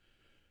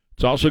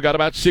 It's also got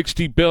about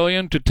 $60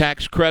 billion to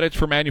tax credits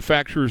for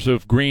manufacturers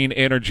of green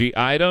energy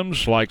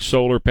items like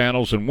solar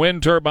panels and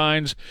wind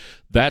turbines.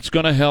 That's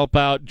going to help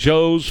out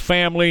Joe's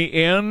family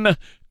in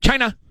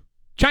China.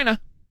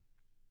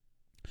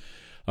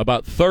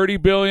 About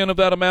 $30 billion of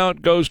that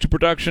amount goes to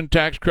production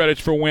tax credits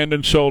for wind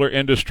and solar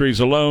industries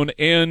alone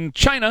in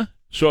China.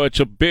 So it's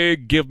a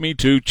big give me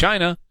to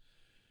China,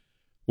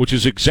 which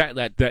is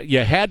exactly that.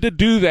 You had to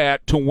do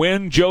that to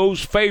win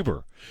Joe's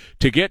favor.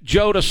 To get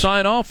Joe to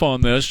sign off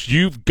on this,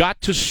 you've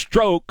got to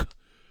stroke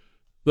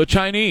the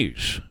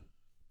Chinese.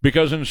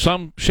 Because in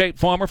some shape,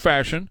 form, or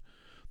fashion,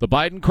 the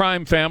Biden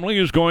crime family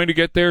is going to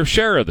get their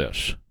share of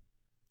this.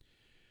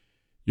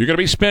 You're going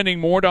to be spending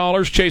more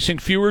dollars chasing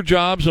fewer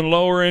jobs and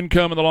lower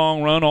income in the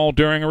long run, all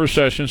during a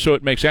recession, so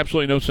it makes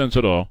absolutely no sense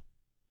at all.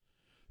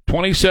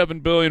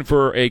 $27 billion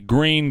for a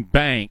green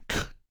bank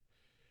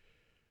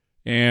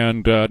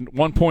and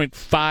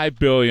 $1.5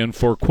 billion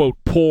for, quote,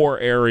 poor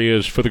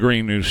areas for the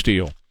Green New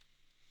Deal.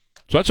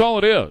 So that's all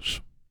it is.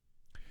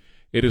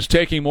 It is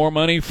taking more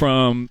money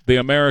from the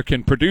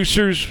American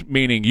producers,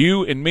 meaning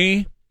you and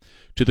me,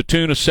 to the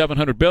tune of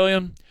 $700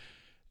 billion,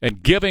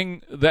 and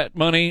giving that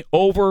money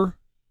over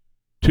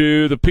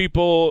to the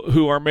people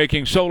who are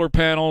making solar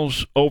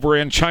panels over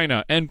in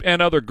China and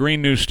other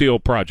Green New Steel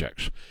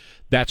projects.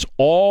 That's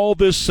all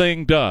this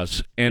thing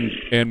does.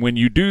 And when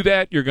you do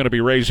that, you're going to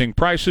be raising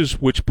prices,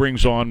 which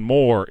brings on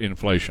more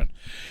inflation.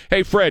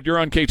 Hey, Fred, you're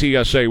on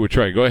KTSA with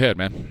Trey. Go ahead,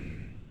 man.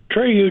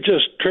 Trey, you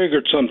just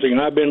triggered something.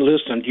 I've been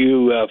listening to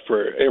you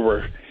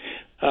forever.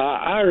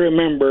 I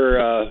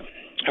remember,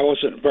 I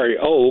wasn't very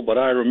old, but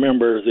I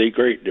remember the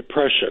Great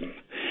Depression.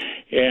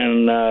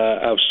 And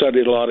I've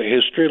studied a lot of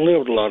history and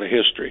lived a lot of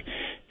history.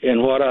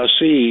 And what I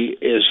see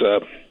is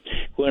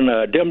when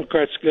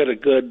Democrats get a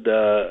good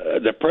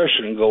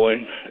depression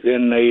going,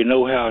 then they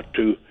know how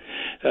to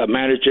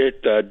manage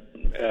it.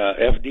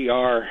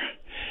 FDR,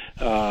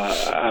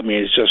 I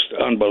mean, it's just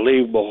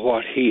unbelievable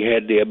what he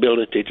had the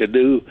ability to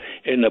do.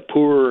 And the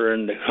poorer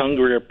and the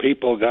hungrier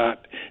people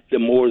got, the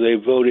more they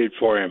voted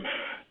for him.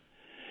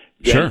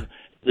 Sure.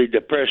 The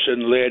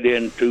Depression led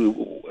into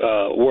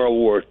World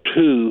War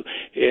II,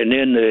 and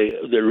then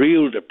the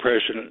real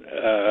Depression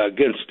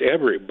against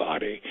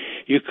everybody.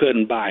 You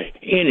couldn't buy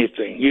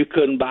anything. You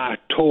couldn't buy a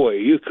toy.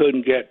 You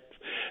couldn't get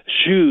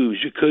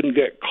shoes. You couldn't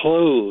get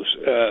clothes.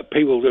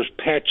 People just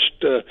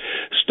patched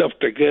stuff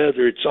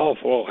together. It's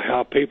awful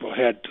how people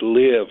had to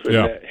live.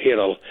 Yeah. That hit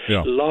a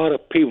lot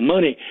of people.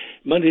 Money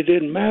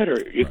didn't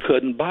matter. You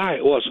couldn't buy it.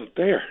 It wasn't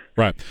there.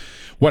 Right.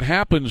 What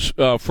happens,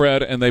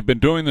 Fred, and they've been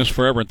doing this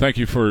forever, and thank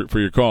you for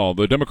your call.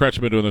 The Democrats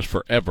have been doing this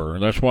forever,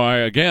 and that's why,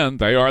 again,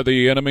 they are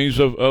the enemies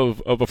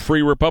of a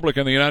free republic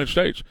in the United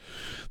States.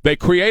 They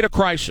create a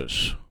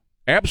crisis,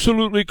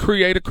 absolutely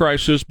create a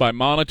crisis by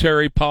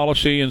monetary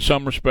policy in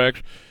some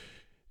respects.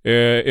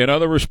 In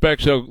other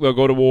respects, they'll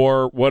go to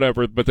war,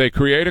 whatever, but they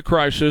create a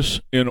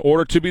crisis in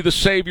order to be the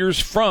saviors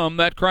from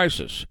that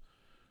crisis.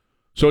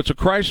 So it's a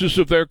crisis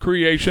of their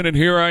creation, and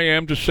here I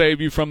am to save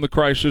you from the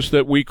crisis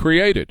that we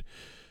created.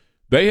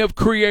 They have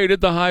created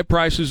the high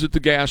prices at the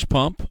gas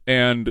pump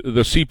and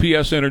the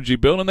CPS energy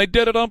bill, and they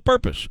did it on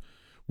purpose.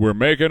 We're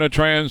making a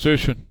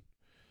transition.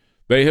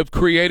 They have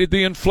created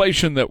the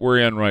inflation that we're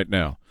in right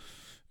now.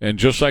 And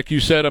just like you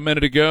said a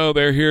minute ago,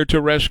 they're here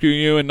to rescue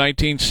you in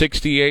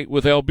 1968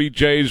 with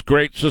LBJ's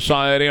Great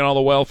Society and all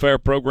the welfare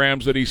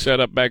programs that he set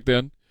up back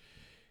then.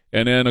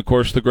 And then, of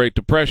course, the Great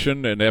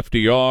Depression and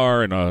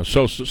FDR and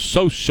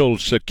Social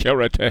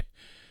Security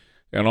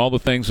and all the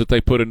things that they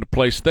put into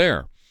place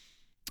there.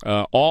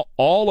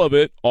 All of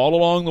it, all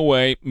along the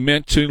way,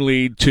 meant to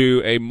lead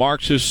to a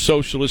Marxist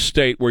socialist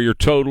state where you're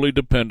totally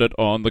dependent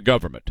on the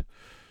government.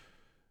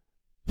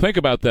 Think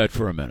about that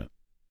for a minute.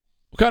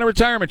 What kind of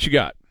retirement you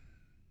got?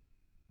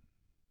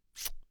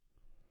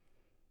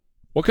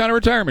 What kind of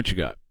retirement you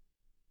got?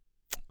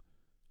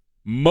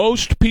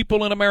 Most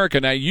people in America,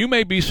 now you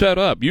may be set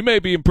up, you may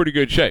be in pretty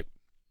good shape.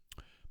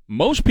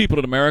 Most people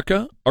in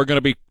America are going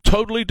to be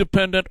totally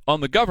dependent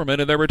on the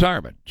government in their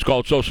retirement. It's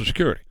called Social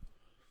Security.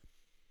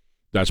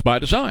 That's by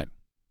design.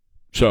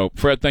 So,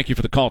 Fred, thank you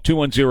for the call.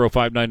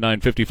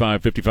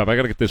 210-599-5555. I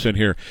got to get this in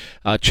here.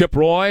 Chip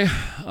Roy,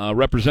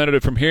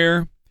 representative from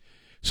here,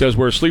 says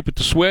we're asleep at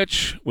the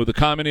switch with the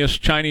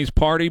Communist Chinese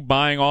Party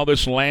buying all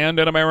this land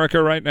in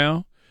America right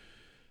now.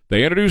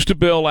 They introduced a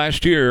bill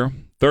last year,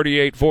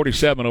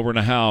 3847 over in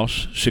the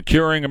House,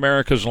 Securing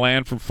America's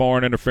Land from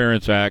Foreign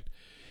Interference Act,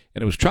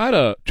 and it was try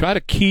to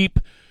keep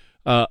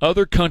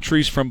other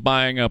countries from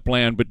buying up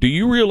land. But do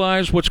you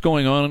realize what's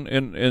going on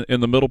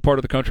in the middle part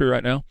of the country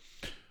right now?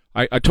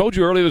 I told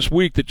you earlier this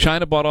week that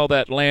China bought all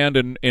that land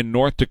in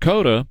North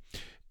Dakota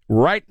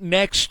right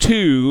next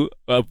to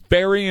a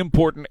very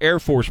important Air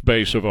Force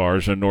base of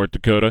ours in North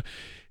Dakota.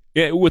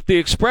 With the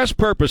express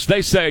purpose,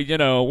 they say,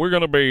 we're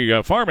going to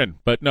be farming.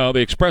 But no, the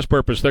express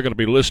purpose, they're going to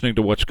be listening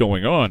to what's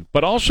going on.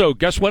 But also,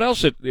 guess what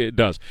else it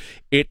does?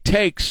 It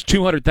takes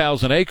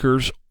 200,000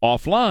 acres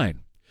offline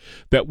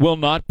that will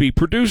not be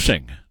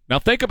producing. Now,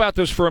 think about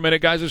this for a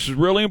minute, guys. This is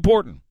really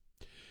important.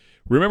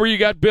 Remember, you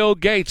got Bill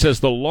Gates as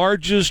the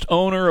largest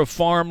owner of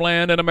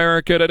farmland in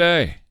America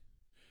today.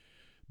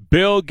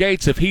 Bill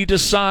Gates, if he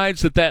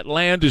decides that that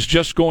land is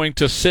just going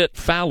to sit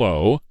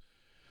fallow,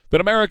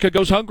 then America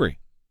goes hungry.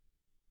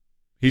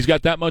 He's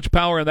got that much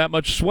power and that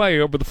much sway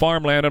over the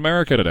farmland in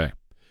America today.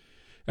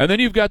 And then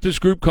you've got this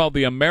group called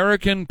the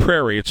American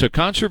Prairie. It's a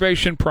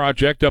conservation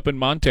project up in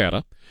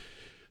Montana.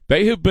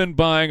 They have been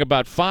buying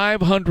about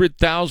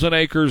 500,000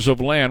 acres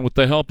of land with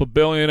the help of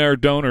billionaire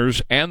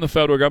donors and the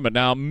federal government.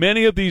 Now,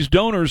 many of these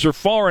donors are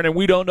foreign, and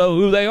we don't know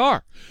who they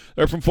are.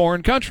 They're from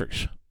foreign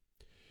countries.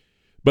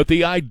 But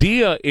the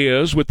idea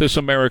is, with this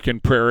American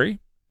Prairie,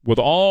 with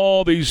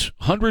all these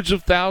hundreds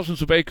of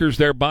thousands of acres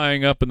they're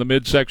buying up in the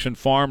midsection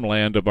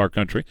farmland of our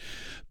country,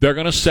 they're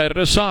going to set it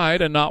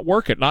aside and not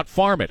work it, not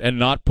farm it, and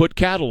not put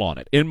cattle on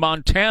it. In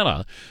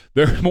Montana,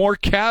 there are more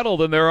cattle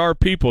than there are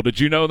people. Did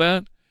you know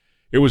that?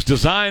 It was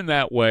designed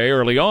that way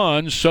early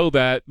on so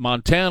that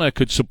Montana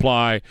could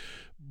supply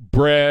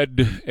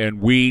bread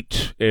and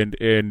wheat and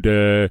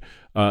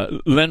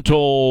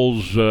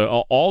lentils,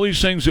 all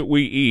these things that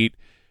we eat,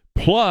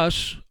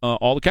 plus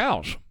all the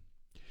cows.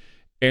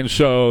 And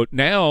so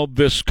now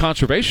this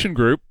conservation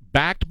group,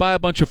 backed by a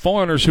bunch of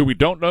foreigners who we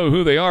don't know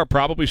who they are,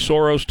 probably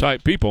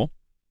Soros-type people,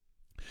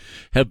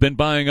 have been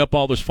buying up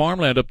all this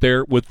farmland up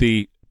there with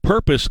the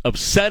purpose of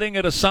setting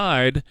it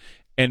aside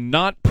and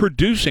not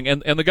producing,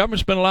 and the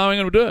government's been allowing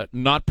them to do it,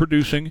 not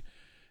producing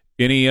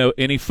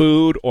any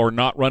food or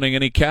not running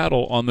any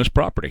cattle on this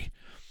property.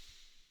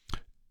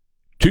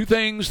 Two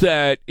things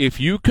that if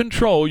you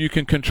control, you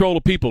can control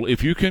the people.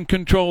 If you can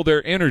control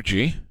their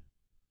energy,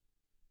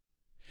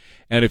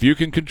 and if you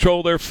can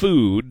control their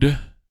food,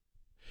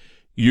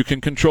 you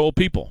can control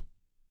people.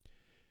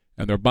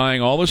 And they're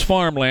buying all this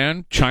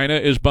farmland. China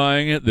is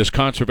buying it. This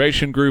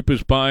conservation group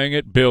is buying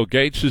it. Bill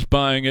Gates is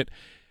buying it,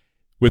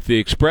 with the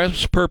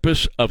express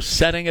purpose of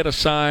setting it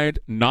aside,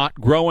 not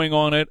growing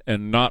on it,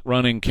 and not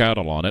running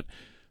cattle on it.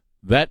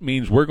 That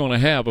means we're going to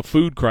have a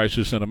food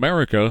crisis in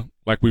America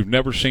like we've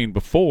never seen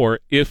before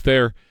if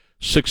they're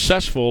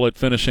successful at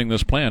finishing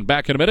this plan.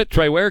 Back in a minute.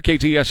 Trey Ware,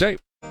 KTSA.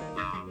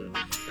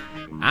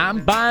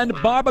 I'm buying the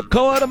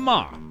barbacoa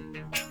tomorrow.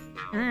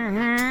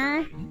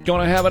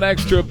 Going to have an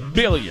extra $1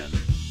 billion.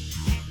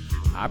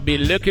 I'll be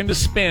looking to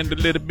spend a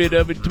little bit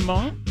of it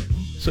tomorrow.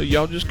 So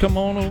y'all just come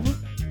on over.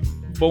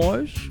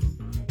 Boys,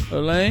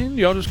 Elaine,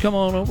 y'all just come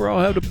on over. I'll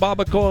have the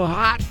barbacoa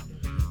hot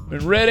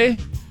and ready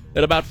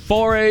at about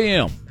 4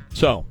 a.m.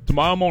 So,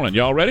 tomorrow morning,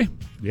 y'all ready?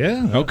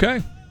 Yeah.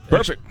 Okay.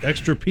 Perfect.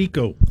 Extra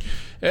pico.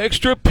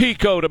 Extra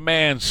pico, the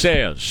man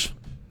says.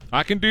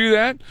 I can do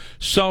that.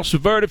 Salsa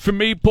verde for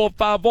me, por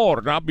favor,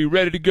 and I'll be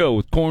ready to go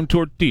with corn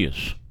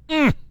tortillas.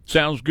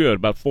 Sounds good,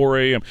 about 4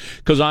 a.m.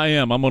 Because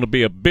I'm going to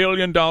be $1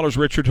 billion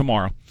richer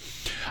tomorrow.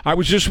 I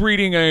was just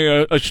reading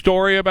a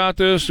story about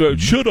this.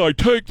 Should I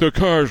take the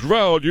cash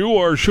value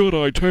or should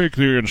I take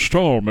the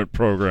installment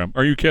program?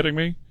 Are you kidding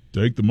me?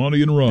 Take the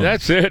money and run.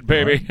 That's it,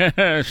 baby.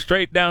 Right.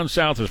 Straight down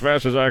south as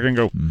fast as I can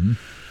go. Mm-hmm.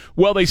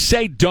 Well, they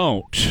say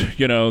don't.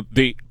 You know,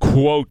 the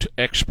quote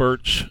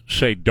experts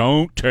say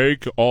don't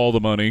take all the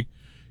money.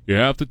 You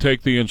have to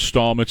take the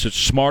installments. It's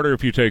smarter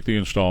if you take the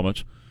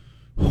installments.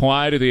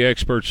 Why do the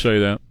experts say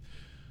that?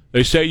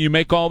 They say you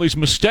make all these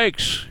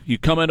mistakes. You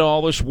come into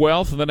all this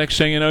wealth, and the next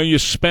thing you know, you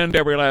spend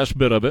every last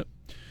bit of it.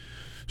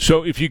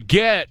 So if you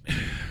get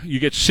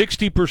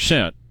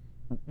 60%,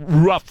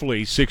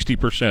 roughly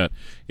 60%,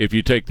 if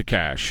you take the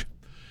cash.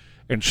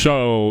 And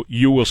so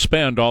you will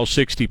spend all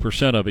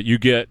 60% of it. You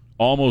get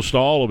almost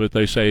all of it,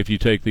 they say, if you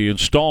take the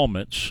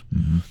installments.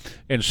 Mm-hmm.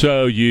 And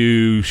so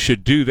you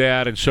should do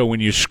that. And so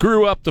when you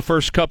screw up the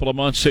first couple of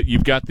months that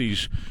you've got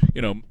these,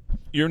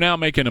 you're now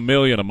making $1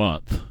 million a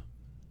month.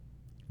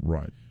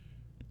 Right.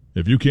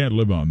 If you can't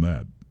live on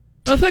that.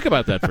 Now think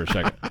about that for a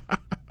second.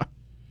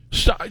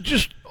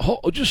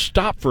 Just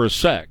stop for a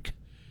sec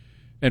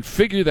and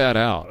figure that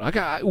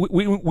out.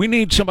 We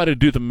need somebody to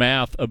do the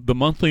math, the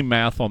monthly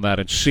math on that,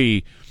 and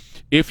see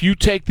if you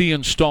take the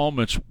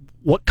installments,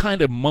 what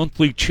kind of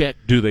monthly check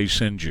do they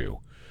send you?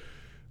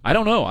 I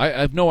don't know. I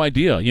have no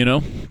idea,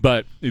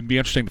 but it'd be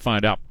interesting to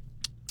find out.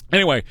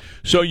 Anyway,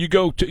 so you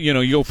go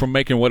from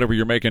making whatever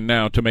you're making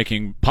now to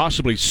making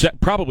probably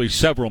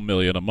several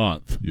million a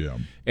month. Yeah.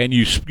 And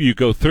you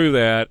go through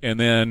that, and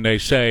then they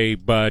say,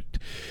 but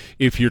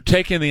if you're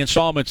taking the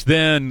installments,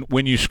 then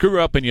when you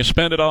screw up and you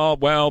spend it all,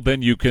 well,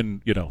 then you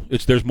can,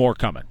 there's more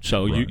coming.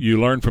 So right.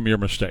 you learn from your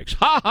mistakes.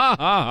 Ha ha ha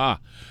ha.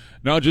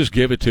 No, just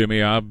give it to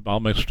me.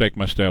 I'll mistake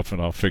myself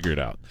and I'll figure it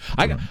out.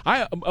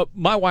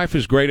 My wife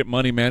is great at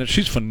money management.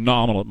 She's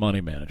phenomenal at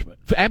money management.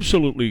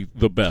 Absolutely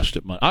the best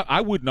at money.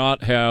 I would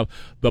not have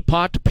the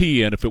pot to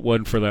pee in if it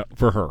wasn't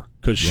for her,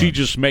 because she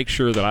just makes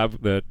sure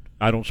that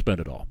I don't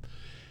spend it all.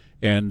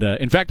 And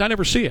in fact, I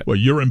never see it. Well,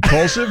 you're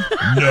impulsive?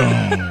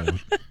 No.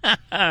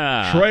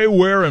 Trey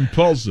Ware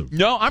impulsive.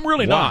 No, I'm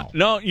really not.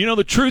 No,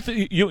 the truth.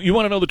 You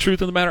want to know the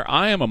truth of the matter?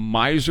 I am a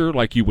miser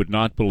like you would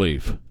not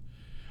believe.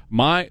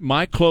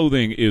 My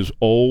clothing is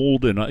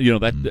old, and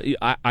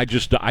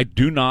I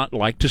do not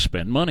like to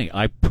spend money.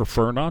 I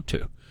prefer not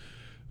to.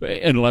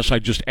 unless I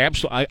just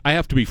absolutely, I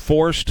have to be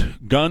forced,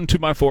 gun to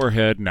my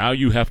forehead, now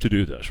you have to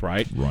do this,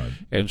 right? Right.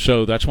 And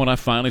so that's when I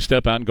finally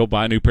step out and go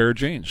buy a new pair of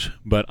jeans.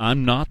 But I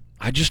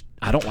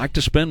don't like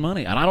to spend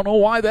money, and I don't know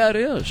why that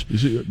is. You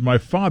see, my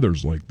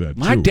father's like that,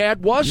 My too.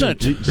 dad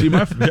wasn't. See,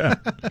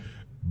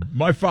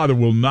 my father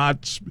will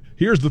not.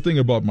 Here's the thing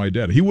about my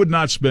dad: he would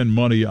not spend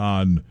money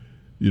on,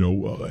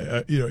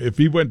 if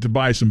he went to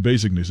buy some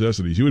basic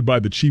necessities, he would buy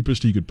the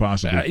cheapest he could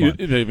possibly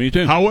find. Me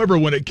too. However,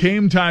 when it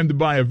came time to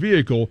buy a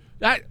vehicle,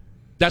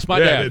 that's my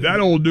dad. That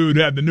old dude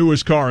had the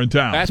newest car in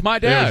town. That's my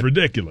dad. It was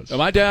ridiculous.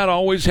 My dad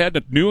always had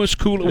the newest,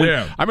 coolest.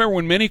 Yeah. I remember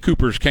when Mini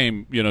Coopers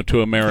came,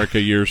 to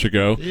America years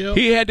ago. Yep.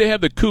 He had to have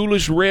the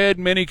coolest red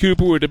Mini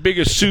Cooper with the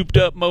biggest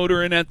souped-up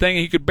motor in that thing.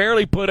 He could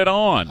barely put it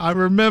on. I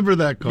remember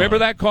that car. Remember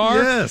that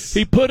car? Yes.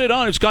 He put it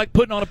on. It's like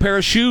putting on a pair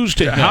of shoes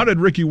to him. How did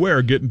Ricky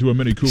Ware get into a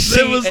Mini Cooper?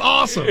 It was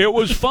awesome. It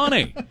was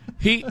funny.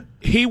 He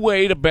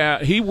weighed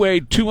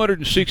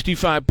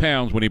 265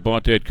 pounds when he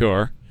bought that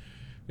car.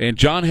 And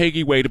John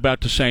Hagee weighed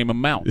about the same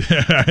amount.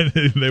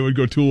 They would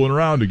go tooling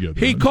around together.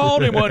 He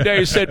called him one day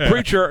and said,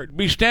 "Preacher,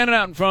 be standing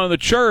out in front of the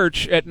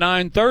church at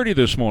 9:30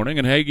 this morning."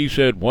 And Hagee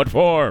said, "What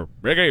for?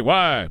 Ricky,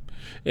 why?"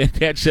 And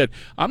Dad said,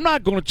 "I'm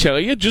not going to tell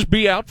you. Just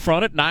be out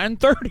front at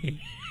 9:30.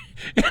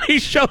 And he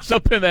shows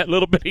up in that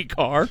little bitty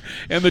car,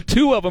 and the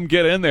two of them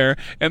get in there,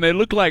 and they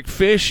look like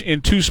fish in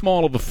too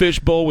small of a fish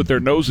bowl with their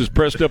noses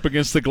pressed up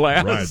against the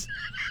glass. Right.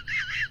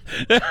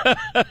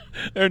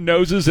 Their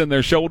noses and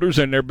their shoulders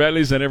and their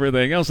bellies and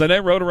everything else, and they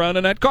rode around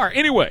in that car.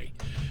 Anyway,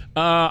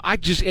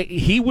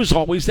 he was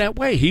always that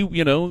way.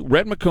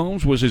 Red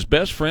McCombs was his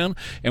best friend,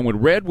 and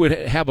when Red would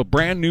have a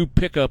brand new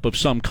pickup of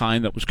some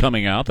kind that was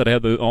coming out that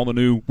had all the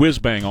new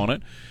whiz-bang on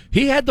it,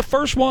 he had the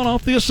first one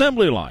off the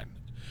assembly line.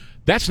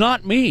 That's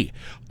not me.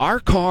 Our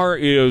car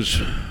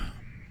is,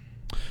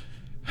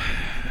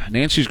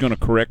 Nancy's going to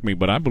correct me,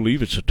 but I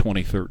believe it's a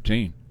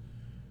 2013.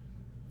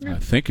 I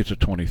think it's a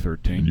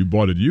 2013. And you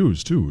bought it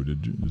used, too,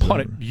 did you? Bought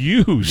it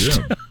used.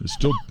 Yeah. It's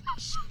still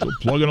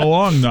plugging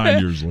along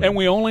 9 years later. And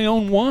we only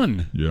own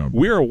one. Yeah.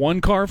 We're a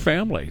one-car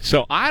family.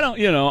 So I don't,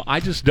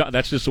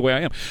 that's just the way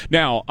I am.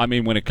 Now, I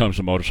mean, when it comes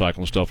to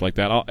motorcycle and stuff like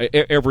that,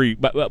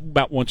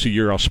 about once a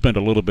year, I'll spend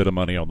a little bit of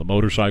money on the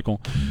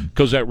motorcycle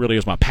because that really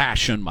is my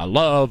passion, my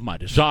love, my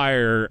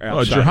desire.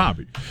 Oh, it's your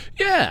hobby.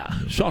 Yeah.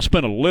 So I'll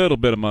spend a little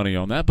bit of money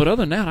on that. But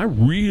other than that, I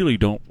really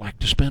don't like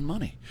to spend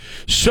money.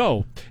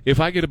 So if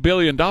I get $1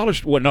 billion,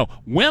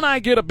 when I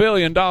get $1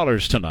 billion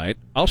tonight,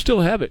 I'll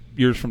still have it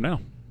years from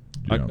now.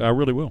 Yeah. I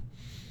really will.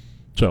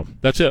 So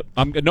that's it.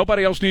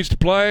 Nobody else needs to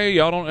play.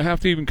 Y'all don't have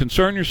to even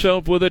concern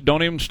yourself with it.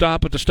 Don't even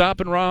stop at the Stop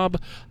and Rob.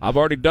 I've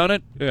already done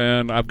it,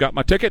 and I've got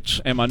my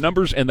tickets and my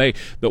numbers. And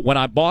when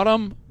I bought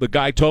them, the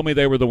guy told me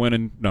they were the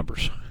winning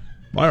numbers.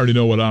 I already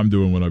know what I'm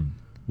doing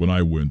when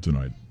I win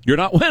tonight. You're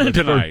not winning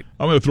tonight.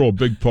 I'm going to throw a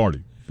big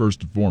party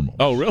first and foremost.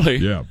 Oh, really?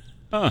 Yeah.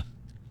 Huh.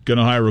 Going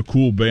to hire a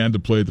cool band to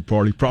play at the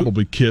party,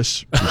 probably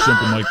Kiss or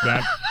something like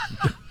that.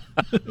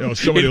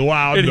 Somebody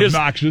loud and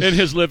obnoxious. In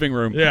his living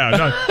room.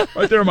 Yeah,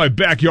 right there in my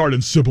backyard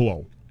in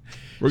Cibolo.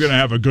 We're going to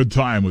have a good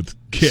time with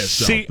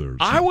Kiss out there. So.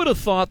 I would have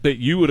thought that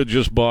you would have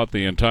just bought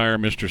the entire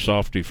Mr.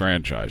 Softy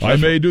franchise. I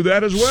may do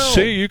that as well.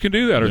 See, you can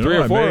do that, or three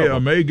or four of them. I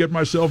may get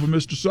myself a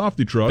Mr.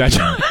 Softy truck.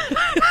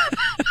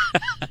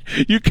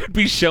 You could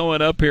be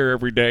showing up here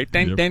every day.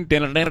 Yep. Yeah,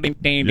 that'll be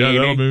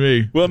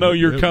me. Well, no,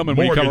 you're coming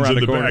when you come around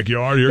the corner.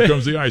 Backyard. Here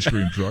comes the ice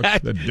cream truck.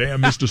 That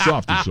damn Mr.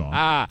 Softy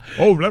song.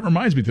 Oh, that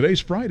reminds me. Today's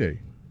Friday.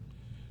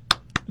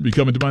 He'll be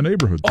coming to my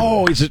neighborhood today.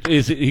 Oh, is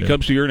it? He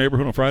comes to your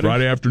neighborhood on Friday?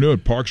 Friday afternoon.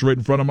 Parks right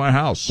in front of my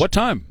house. What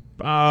time?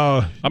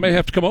 I may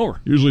have to come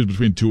over. Usually it's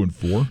between 2 and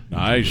 4.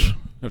 Nice.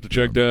 Have to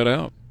check that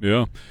out.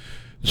 Yeah.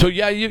 So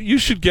yeah, you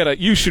should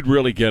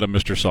really get a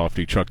Mr.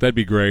 Softy truck. That'd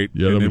be great.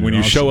 Yeah, and then when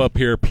awesome. You show up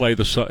here,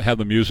 have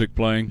the music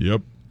playing.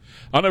 Yep.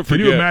 I'll never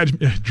forget. Can you imagine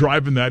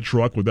driving that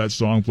truck with that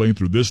song playing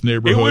through this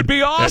neighborhood? It would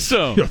be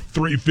awesome. At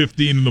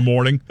 3:15 in the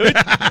morning. Let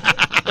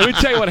me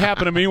tell you what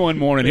happened to me one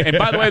morning. And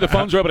by the way, the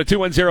phones are open at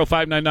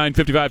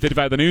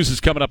 210-599-5555. The news is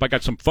coming up. I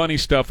got some funny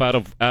stuff out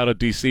of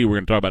D.C. we're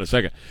going to talk about in a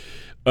second.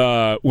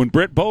 When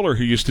Britt Bowler,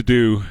 who used to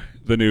do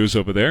the news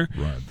over there,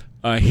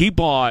 right. He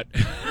bought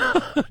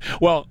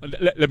well,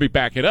 let me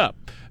back it up.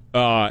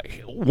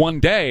 One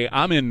day,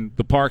 I'm in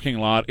the parking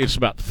lot. It's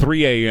about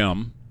 3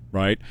 a.m.,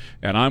 right?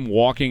 And I'm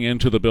walking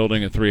into the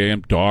building at 3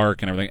 a.m.,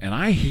 dark and everything, and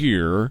I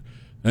hear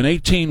an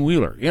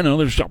 18-wheeler.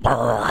 There's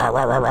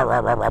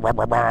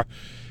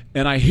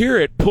and I hear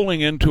it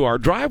pulling into our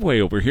driveway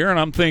over here, and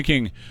I'm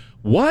thinking,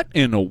 what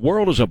in the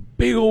world is a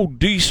big old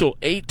diesel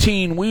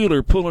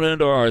 18-wheeler pulling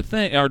into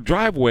our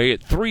driveway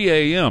at 3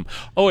 a.m.?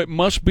 Oh, it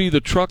must be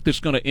the truck that's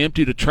going to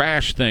empty the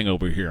trash thing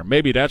over here.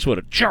 Maybe that's what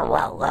it...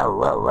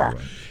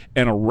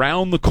 and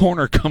around the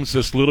corner comes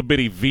this little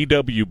bitty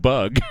VW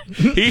Bug.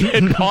 He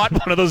had bought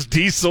one of those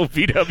diesel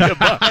VW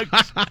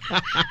Bugs.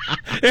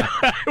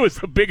 It was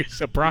the biggest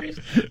surprise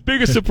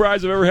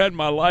I've ever had in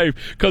my life,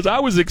 because I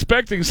was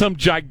expecting some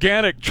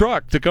gigantic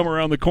truck to come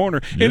around the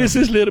corner, and it's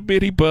this little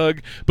bitty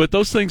Bug. But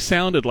those things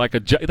sounded like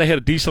they had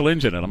a diesel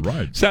engine in them.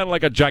 Right. Sounded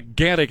like a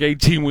gigantic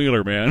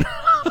 18-wheeler, man.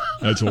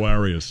 That's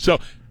hilarious. So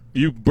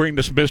you bring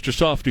this Mr.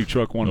 Softy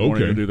truck one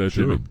morning and do that.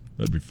 Sure.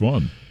 That'd be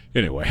fun.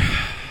 Anyway,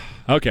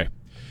 okay,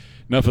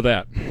 enough of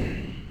that.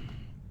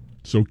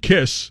 So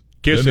Kiss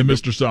and the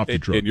Mr. Softy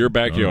truck in your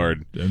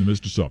backyard, and the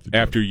Mr. Softy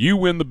truck. After you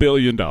win the $1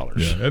 billion.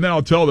 Yeah, and then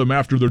I'll tell them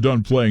after they're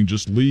done playing,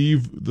 just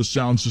leave the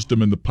sound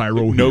system and the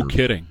pyro here. No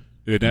kidding.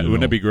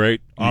 Wouldn't that be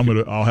great?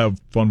 I'll have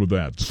fun with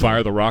that. So.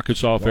 Fire the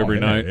rockets off every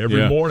night.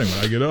 Every morning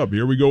when I get up.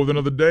 Here we go with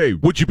another day.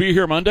 Would you be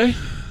here Monday?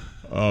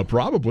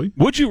 Probably.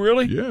 Would you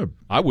really? Yeah.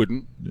 I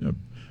wouldn't. Yeah.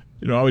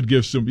 I would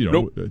give some,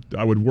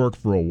 I would work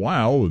for a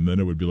while, and then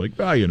it would be like,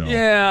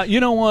 Yeah, you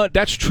know what?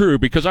 That's true,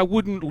 because I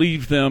wouldn't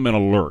leave them in a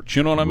lurch.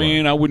 You know what I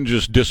mean? I wouldn't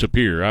just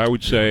disappear. I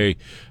would say,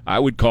 I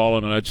would call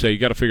them, and I'd say, you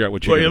got to figure out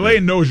what you're doing.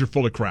 Elaine knows you're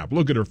full of crap.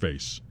 Look at her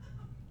face.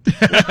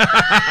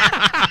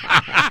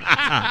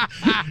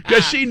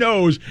 Because she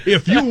knows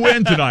if you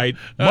win tonight,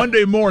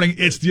 Monday morning,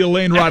 it's the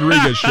Elaine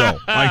Rodriguez show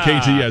on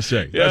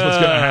KTSA. That's what's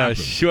going to happen.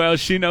 Well,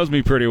 she knows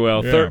me pretty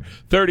well. Yeah.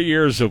 30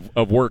 years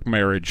of work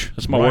marriage.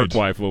 That's my work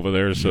wife over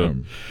there. So,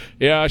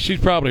 yeah, she's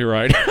probably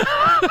right.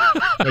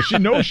 She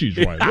knows she's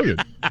right. Look at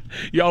it.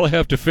 Y'all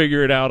have to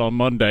figure it out on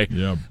Monday.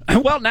 Yeah.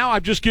 Well, now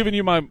I've just given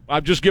you my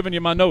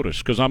notice,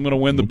 because I'm going to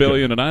win the $1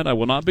 billion tonight. I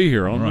will not be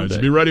here on Monday.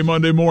 So be ready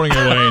Monday morning,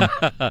 Elaine.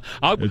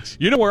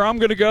 You know where I'm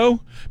going to go?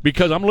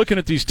 Because I'm looking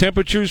at these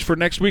temperatures for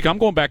next week. I'm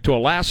going back to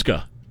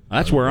Alaska.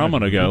 That's where I'm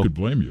going to go. Who could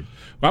blame you?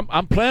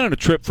 I'm planning a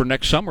trip for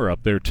next summer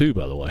up there too,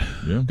 by the way.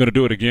 Yeah. Going to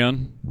do it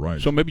again.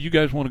 Right. So maybe you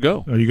guys want to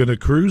go. Are you going to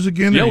cruise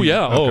again? Oh,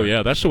 yeah. Okay. Oh,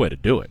 yeah. That's the way to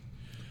do it.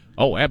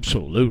 Oh,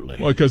 absolutely.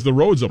 Well, because the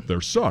roads up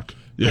there suck.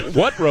 Yeah.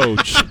 What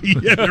roads?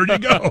 Yeah, there you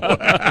go.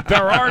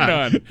 There are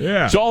none.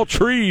 Yeah. It's all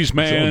trees,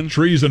 man. It's all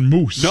trees and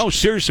moose. No,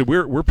 seriously,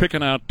 we're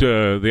picking out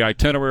the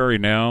itinerary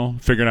now,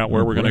 figuring out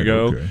where we're going to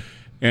go. Okay.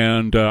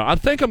 And I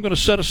think I'm going to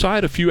set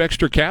aside a few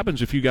extra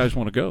cabins if you guys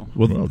want to go.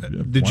 Well,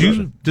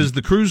 does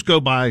the cruise go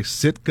by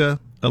Sitka,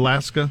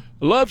 Alaska?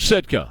 Love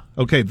Sitka.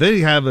 Okay, they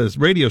have a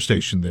radio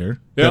station there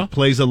that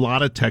plays a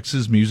lot of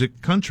Texas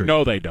music country.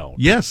 No, they don't.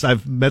 Yes,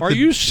 I've met. Are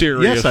you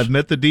serious? Yes, I've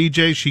met the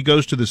DJ. She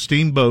goes to the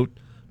Steamboat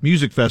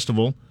Music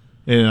Festival,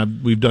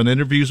 and we've done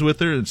interviews with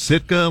her. And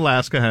Sitka,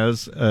 Alaska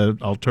has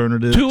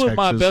alternative. Two of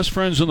my best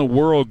friends in the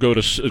world go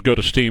to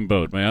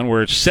Steamboat, man,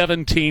 where it's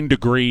 17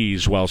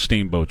 degrees while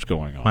Steamboat's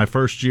going on. My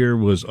first year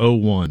was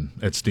 01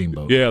 at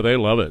Steamboat. Yeah, they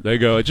love it. They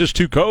go, it's just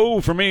too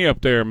cold for me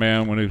up there,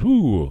 man. When it,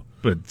 whoo.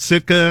 But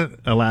Sitka,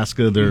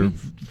 Alaska, their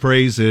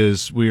phrase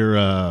is, we're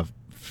a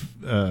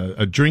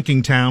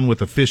drinking town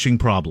with a fishing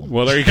problem.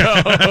 Well, there you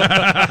go.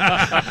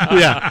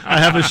 Yeah, I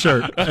have a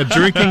shirt. A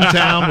drinking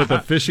town with a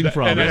fishing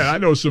problem. I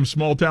know some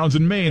small towns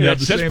in Maine have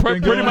the same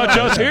thing. Pretty much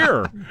us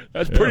here.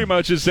 That's pretty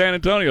much in San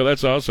Antonio.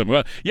 That's awesome.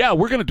 Well, yeah,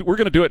 we're gonna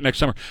do it next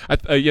summer.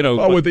 If you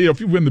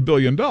win the $1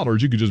 billion,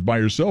 you could just buy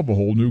yourself a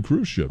whole new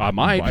cruise ship. I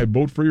might buy a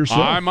boat for yourself.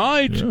 I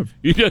might. Yeah.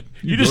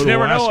 You just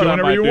never know what I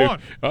might do.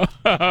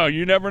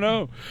 You never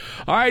know.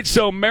 All right.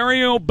 So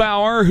Muriel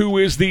Bowser, who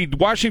is the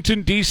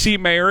Washington D.C.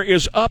 mayor,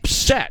 is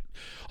upset.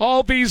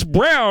 All these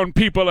brown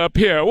people up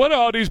here. What are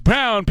all these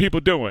brown people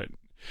doing?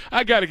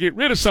 I got to get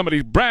rid of some of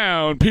these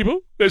brown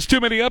people. There's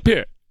too many up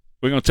here.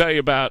 We're going to tell you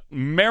about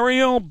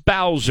Muriel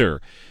Bowser,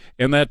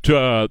 and that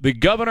the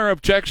governor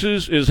of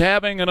Texas is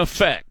having an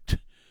effect,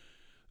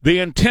 the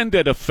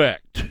intended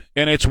effect,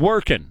 and it's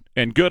working.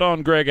 And good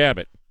on Greg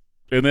Abbott.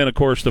 And then, of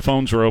course, the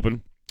phones are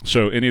open.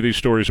 So any of these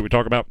stories that we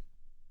talk about,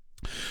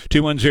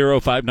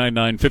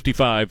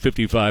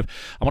 210-599-5555. I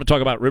want to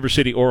talk about River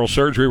City Oral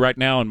Surgery right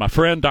now, and my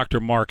friend Dr.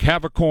 Mark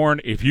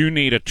Havercorn. If you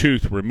need a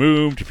tooth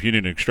removed, if you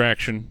need an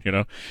extraction,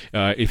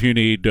 if you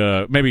need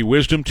maybe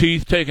wisdom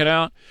teeth taken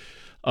out,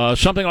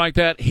 something like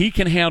that, he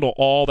can handle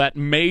all that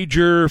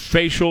major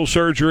facial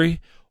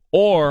surgery,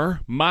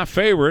 or my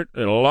favorite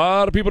that a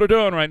lot of people are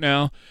doing right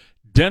now,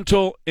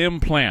 dental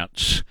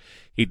implants.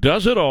 He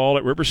does it all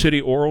at River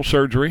City Oral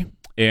Surgery,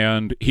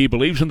 and he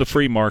believes in the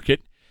free market.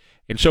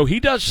 And so he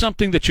does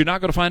something that you're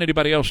not going to find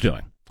anybody else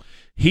doing.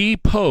 He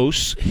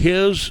posts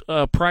his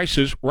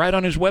prices right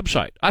on his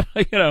website.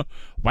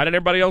 Why did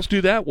everybody else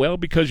do that? Well,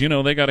 because,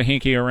 they got to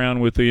hinky around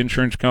with the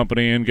insurance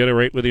company and get a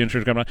rate with the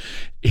insurance company.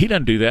 He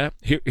doesn't do that.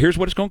 Here's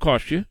what it's going to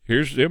cost you.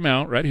 Here's the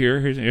amount right here.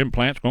 Here's the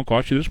implant's going to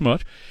cost you this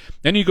much.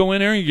 And you go in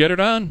there and you get it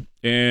done.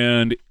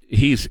 And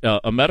he's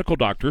a medical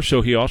doctor,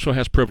 so he also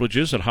has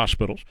privileges at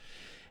hospitals.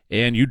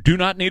 And you do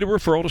not need a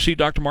referral to see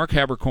Dr. Mark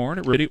Havercorn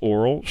at River City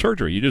Oral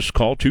Surgery. You just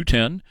call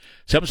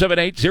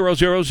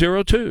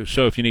 210-778-0002.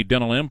 So if you need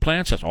dental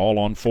implants, that's all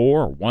on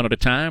 4 or one at a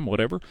time,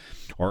 whatever,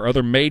 or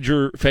other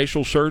major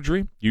facial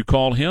surgery, you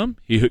call him.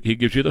 He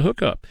gives you the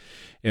hookup.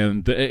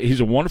 And he's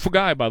a wonderful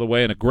guy, by the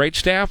way, and a great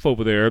staff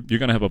over there. You're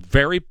going to have a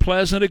very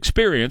pleasant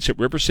experience at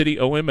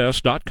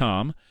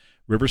rivercityoms.com.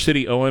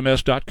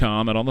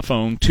 rivercityoms.com, and on the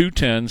phone,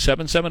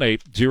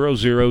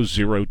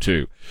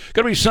 210-778-0002. Going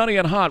to be sunny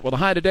and hot with a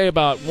high today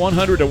about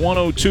 100 to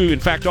 102, in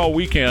fact, all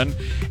weekend,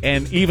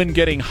 and even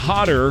getting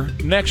hotter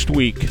next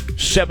week.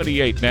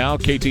 78 now,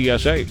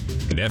 KTSA.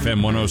 And FM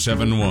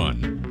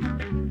 107.1.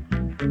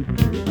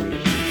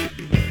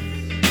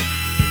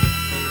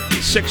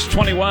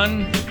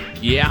 621,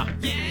 yeah.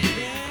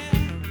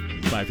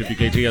 550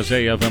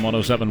 KTSA, FM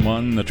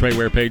 107.1, the Trey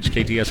Ware page,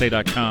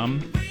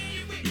 KTSA.com.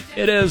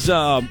 It is,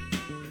 of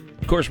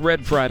course,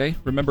 Red Friday.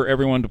 Remember,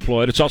 everyone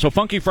deployed. It's also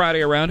Funky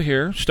Friday around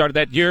here. Started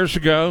that years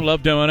ago.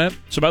 Love doing it.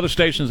 Some other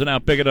stations are now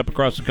picking it up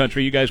across the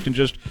country. You guys can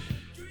just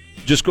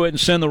go ahead and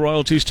send the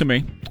royalties to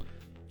me.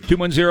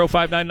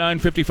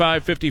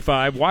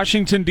 210-599-5555.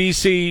 Washington,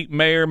 D.C.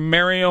 Mayor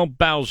Muriel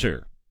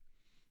Bowser,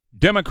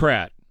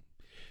 Democrat.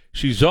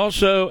 She's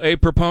also a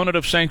proponent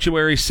of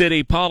sanctuary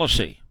city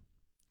policy.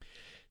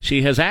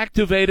 She has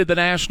activated the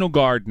National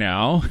Guard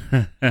now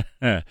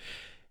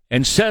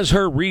and says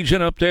her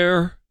region up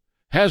there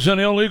has an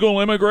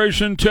illegal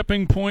immigration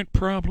tipping point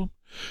problem.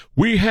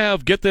 We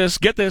have, get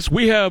this,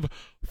 we have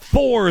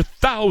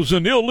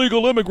 4,000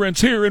 illegal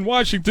immigrants here in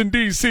Washington,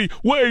 D.C.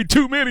 Way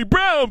too many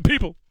brown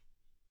people.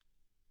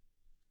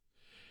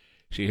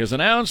 She has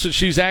announced that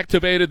she's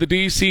activated the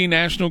D.C.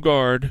 National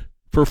Guard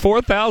for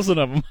 4,000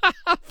 of them.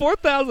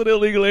 4,000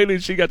 illegal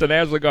aliens. She got the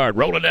National Guard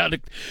rolling down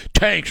the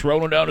tanks,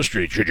 rolling down the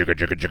street.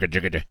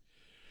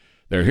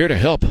 They're here to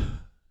help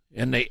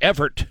in the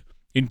effort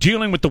in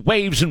dealing with the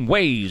waves and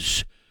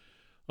ways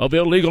of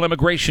illegal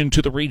immigration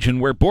to the region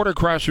where border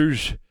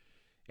crossers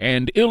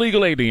and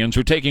illegal aliens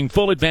are taking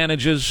full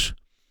advantages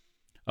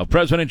of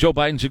President Joe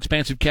Biden's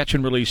expansive catch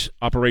and release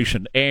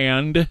operation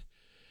and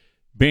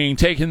being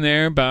taken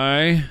there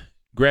by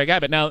Greg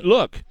Abbott. Now,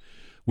 look,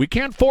 we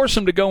can't force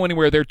them to go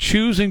anywhere. They're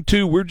choosing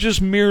to. We're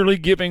just merely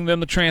giving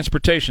them the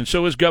transportation.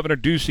 So is Governor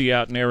Ducey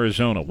out in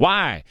Arizona.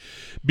 Why?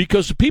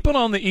 Because the people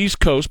on the East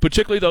Coast,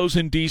 particularly those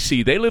in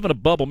D.C., they live in a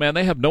bubble, man.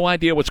 They have no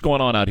idea what's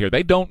going on out here.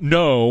 They don't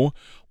know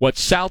what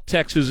South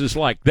Texas is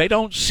like. They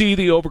don't see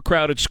the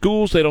overcrowded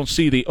schools. They don't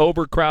see the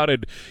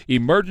overcrowded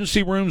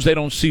emergency rooms. They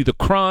don't see the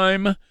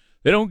crime.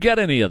 They don't get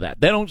any of that.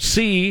 They don't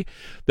see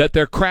that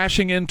they're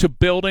crashing into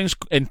buildings,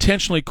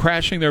 intentionally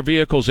crashing their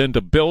vehicles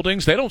into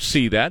buildings. They don't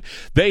see that.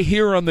 They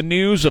hear on the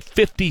news of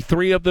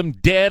 53 of them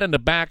dead in the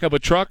back of a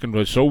truck,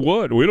 and so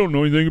what? We don't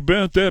know anything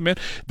about that, man.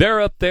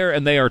 They're up there,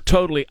 and they are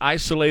totally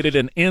isolated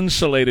and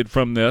insulated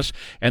from this,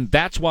 and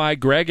that's why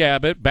Greg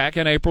Abbott, back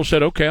in April,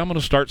 said, okay, I'm going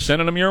to start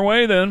sending them your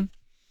way then.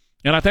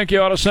 And I think you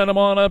ought to send them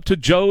on up to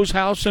Joe's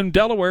house in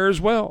Delaware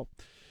as well.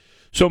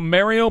 So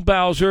Muriel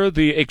Bowser,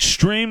 the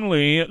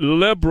extremely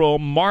liberal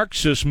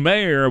Marxist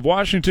mayor of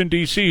Washington,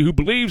 D.C., who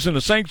believes in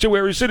the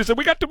sanctuary city, said,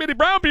 we got too many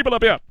brown people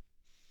up here.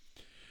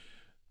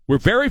 We're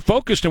very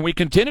focused, and we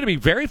continue to be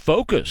very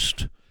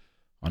focused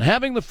on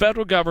having the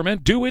federal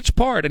government do its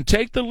part and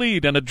take the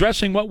lead in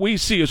addressing what we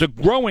see as a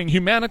growing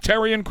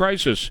humanitarian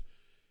crisis.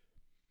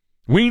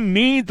 We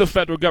need the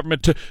federal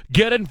government to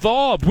get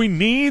involved. We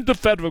need the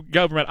federal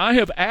government. I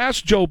have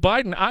asked Joe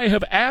Biden. I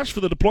have asked for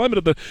the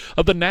deployment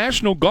of the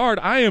National Guard.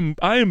 I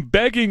am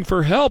begging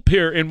for help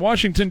here in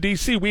Washington,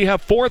 D.C. We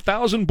have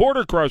 4,000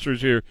 border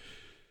crossers here.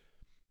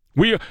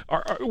 We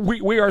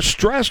are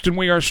stressed and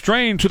we are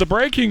strained to the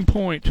breaking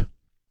point.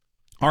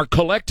 Our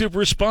collective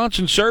response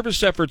and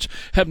service efforts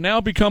have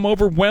now become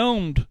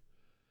overwhelmed.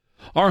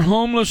 Our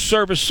homeless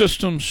service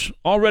systems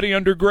already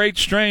under great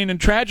strain,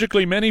 and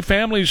tragically many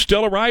families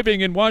still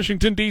arriving in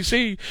Washington,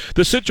 D.C.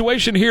 The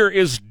situation here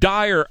is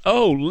dire.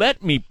 Oh,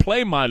 let me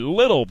play my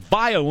little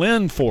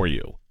violin for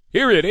you.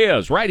 Here it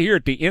is, right here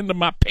at the end of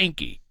my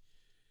pinky.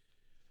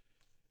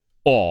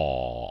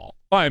 Aw,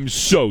 I'm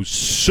so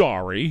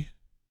sorry.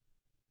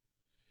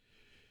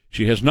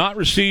 She has not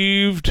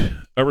received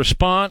a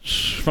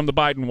response from the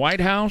Biden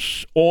White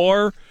House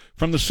or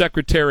from the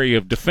Secretary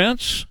of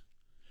Defense.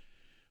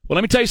 Well,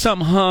 let me tell you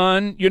something,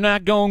 hon. You're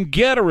not going to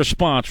get a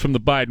response from the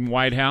Biden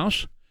White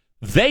House.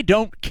 They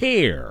don't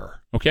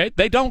care, okay?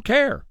 They don't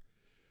care.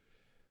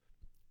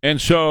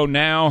 And so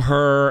now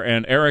her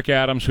and Eric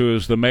Adams, who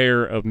is the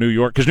mayor of New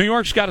York, because New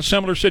York's got a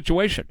similar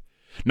situation.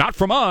 Not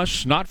from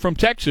us, not from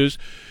Texas.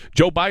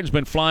 Joe Biden's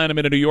been flying them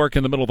into New York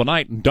in the middle of the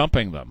night and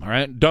dumping them, all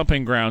right?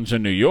 Dumping grounds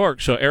in New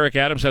York. So Eric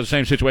Adams has the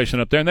same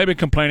situation up there, and they've been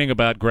complaining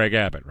about Greg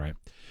Abbott, right?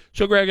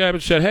 So Greg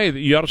Abbott said, hey,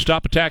 you ought to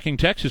stop attacking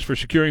Texas for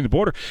securing the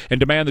border and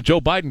demand that Joe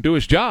Biden do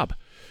his job.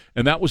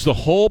 And that was the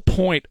whole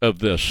point of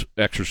this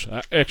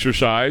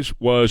exercise,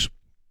 was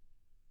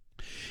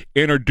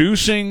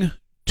introducing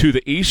to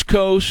the East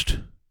Coast,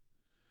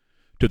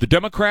 to the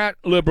Democrat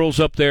liberals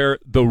up there,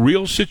 the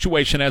real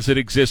situation as it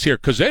exists here,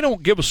 because they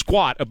don't give a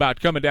squat about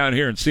coming down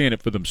here and seeing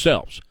it for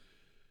themselves.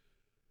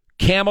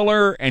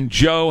 Kamala and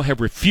Joe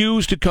have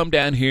refused to come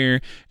down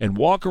here and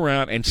walk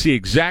around and see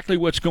exactly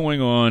what's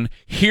going on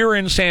here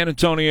in San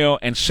Antonio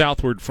and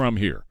southward from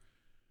here.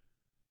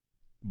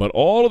 But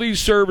all of these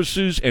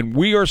services, and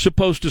we are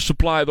supposed to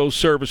supply those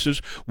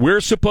services. We're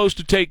supposed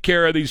to take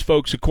care of these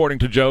folks, according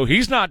to Joe.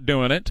 He's not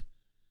doing it.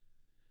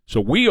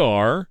 So we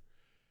are.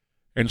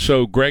 And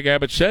so Greg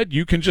Abbott said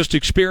you can just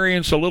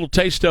experience a little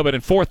taste of it,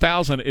 and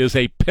 4,000 is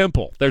a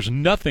pimple. There's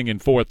nothing in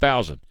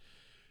 4,000.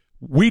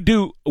 We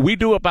do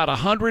about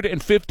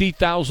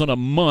 150,000 a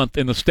month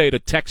in the state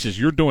of Texas.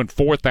 You're doing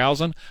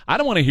 4,000. I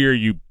don't want to hear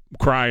you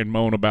cry and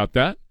moan about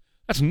that.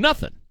 That's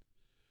nothing.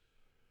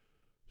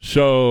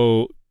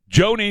 So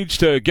Joe needs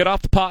to get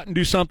off the pot and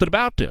do something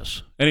about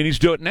this, and he needs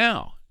to do it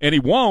now. And he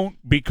won't,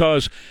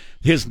 because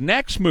his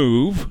next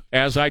move,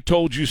 as I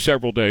told you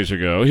several days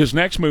ago, his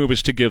next move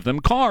is to give them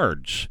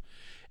cards.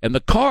 And the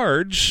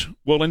cards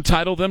will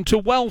entitle them to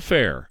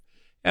welfare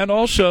and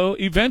also,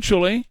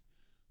 eventually,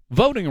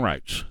 voting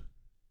rights.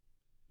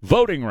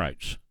 Voting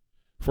rights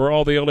for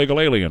all the illegal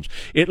aliens.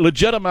 It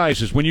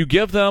legitimizes when you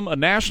give them a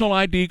national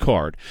ID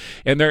card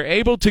and they're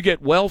able to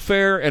get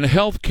welfare and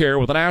health care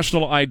with a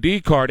national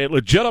ID card. It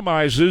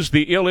legitimizes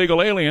the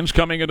illegal aliens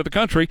coming into the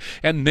country.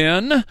 And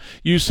then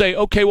you say,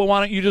 okay, well, why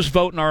don't you just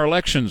vote in our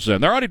elections then?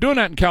 They're already doing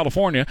that in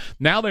California.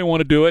 Now they want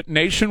to do it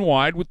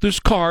nationwide with this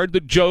card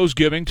that Joe's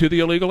giving to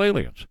the illegal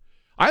aliens.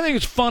 I think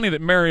it's funny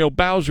that Mario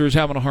Bowser is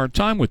having a hard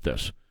time with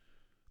this.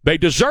 They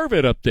deserve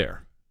it up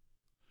there.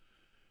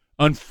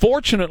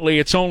 Unfortunately,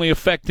 it's only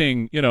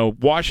affecting,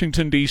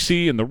 Washington,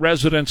 D.C. and the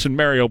residents and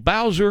Mario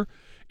Bowser.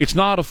 It's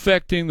not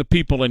affecting the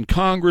people in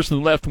Congress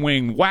and the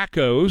left-wing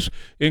wackos,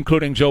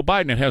 including Joe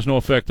Biden. It has no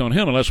effect on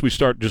him unless we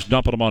start just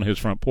dumping them on his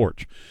front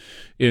porch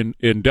in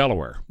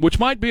Delaware, which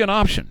might be an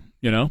option,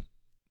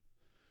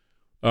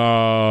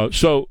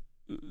 So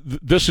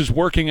this is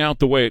working out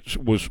the way it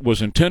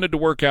was intended to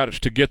work out. It's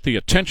to get the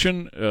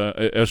attention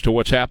as to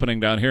what's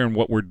happening down here and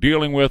what we're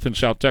dealing with in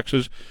South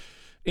Texas.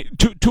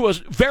 To a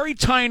very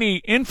tiny,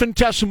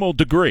 infinitesimal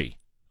degree,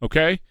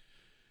 okay?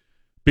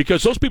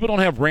 Because those people don't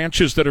have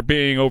ranches that are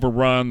being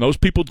overrun. Those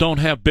people don't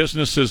have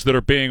businesses that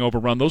are being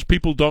overrun. Those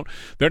people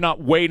they're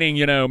not waiting,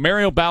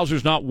 Mario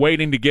Bowser's not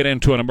waiting to get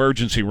into an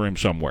emergency room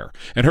somewhere.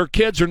 And her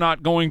kids are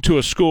not going to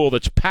a school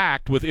that's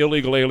packed with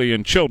illegal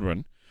alien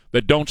children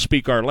that don't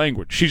speak our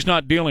language. She's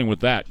not dealing with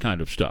that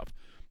kind of stuff.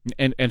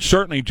 And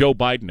certainly Joe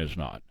Biden is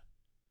not.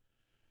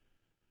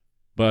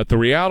 But the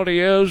reality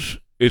is,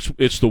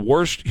 It's the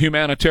worst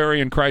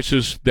humanitarian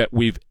crisis that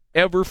we've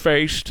ever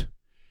faced,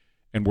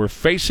 and we're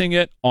facing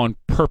it on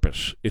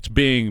purpose. It's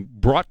being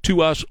brought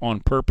to us on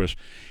purpose.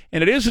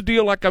 And it is a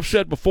deal, like I've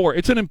said before,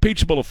 it's an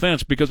impeachable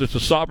offense because it's the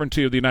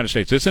sovereignty of the United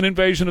States. It's an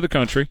invasion of the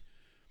country,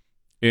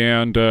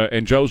 and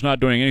Joe's not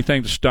doing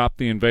anything to stop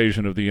the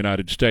invasion of the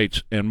United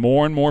States. And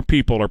more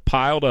people are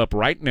piled up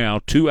right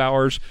now, 2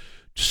 hours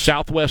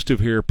southwest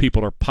of here.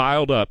 People are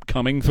piled up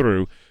coming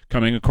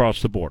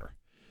across the border.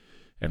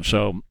 And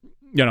so,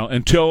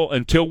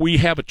 until we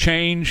have a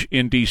change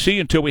in D.C.,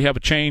 until we have a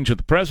change of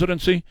the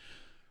presidency,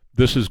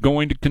 this is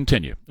going to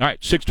continue. All right,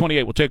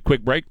 6:28. We'll take a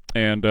quick break,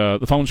 and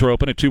the phones are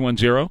open at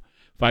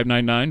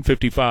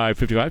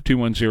 210-599-5555,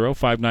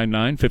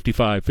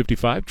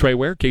 210-599-5555. Trey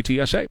Ware,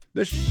 KTSA.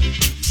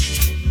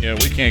 Yeah,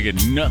 we can't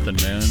get nothing,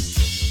 man.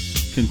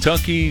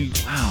 Kentucky,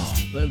 wow.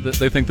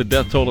 They think the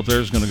death toll up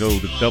there is going to go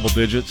to double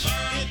digits.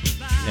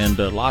 And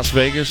Las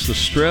Vegas, the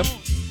Strip.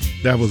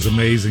 That was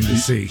amazing to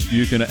see.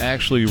 You can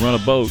actually run a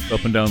boat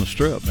up and down the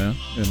Strip, man,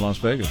 in Las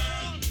Vegas.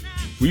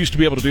 We used to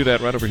be able to do that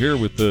right over here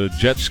with the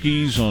jet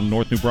skis on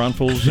North New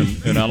Braunfels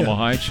and Alamo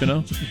Heights,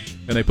 And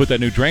they put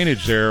that new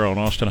drainage there on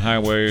Austin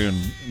Highway and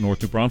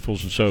North New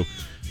Braunfels, and so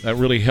that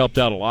really helped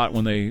out a lot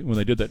when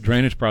they did that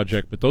drainage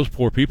project. But those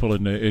poor people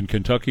in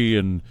Kentucky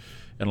and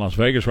Las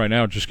Vegas right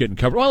now are just getting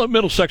covered. Well, the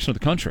middle section of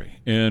the country,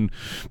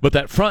 but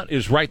that front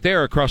is right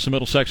there across the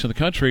middle section of the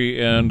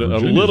country, and a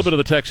little bit of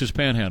the Texas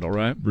Panhandle,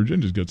 right?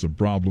 Virginia's got some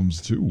problems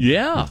too.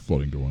 Yeah, with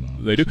flooding going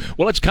on. They do.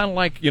 Well, it's kind of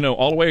like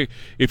all the way.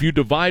 If you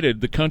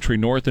divided the country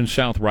north and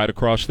south, right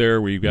across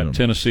there, where you've got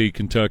Tennessee,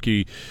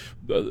 Kentucky,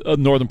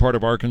 northern part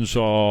of Arkansas,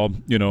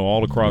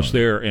 all across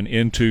there, and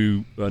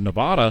into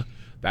Nevada,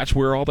 that's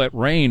where all that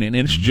rain, and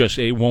it's just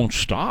it won't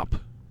stop.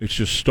 It's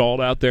just stalled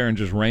out there and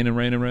just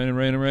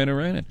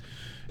raining.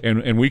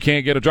 And we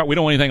can't get a drop. We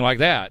don't want anything like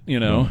that,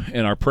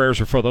 and our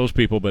prayers are for those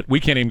people, but we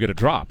can't even get a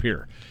drop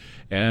here.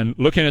 And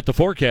looking at the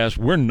forecast,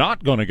 we're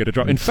not going to get a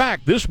drop. In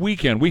fact, this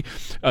weekend,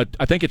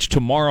 I think it's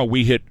tomorrow,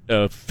 we hit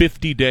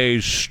 50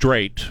 days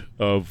straight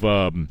of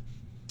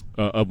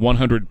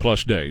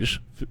 100-plus days,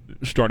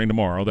 starting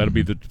tomorrow. That'll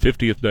be the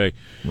 50th day.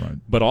 Right.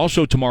 But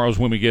also tomorrow's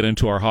when we get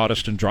into our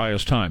hottest and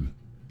driest time,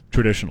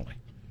 traditionally.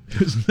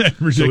 Isn't that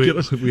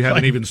ridiculous? So we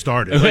haven't even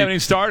started. We haven't even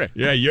started.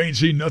 Yeah, you ain't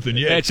seen nothing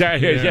yet. Yeah,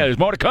 there's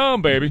more to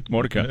come, baby.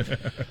 More to come.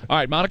 All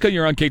right, Monica,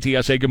 you're on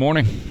KTSA. Good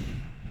morning.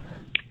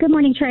 Good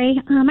morning, Trey.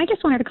 I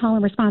just wanted to call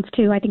in response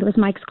to, I think it was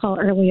Mike's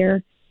call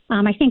earlier.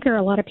 I think there are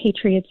a lot of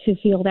patriots who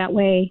feel that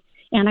way,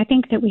 and I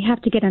think that we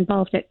have to get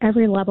involved at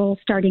every level,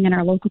 starting in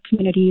our local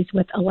communities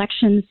with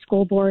elections,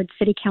 school board,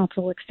 city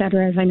council, et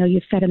cetera, as I know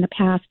you've said in the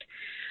past.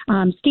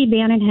 Steve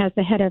Bannon has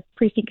the head of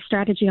precinct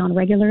strategy on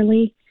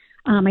regularly.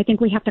 I think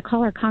we have to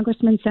call our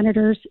congressmen,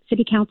 senators,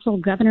 city council,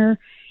 governor,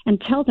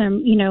 and tell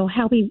them,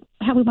 how we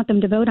want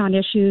them to vote on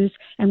issues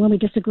and when we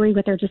disagree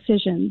with their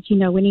decisions.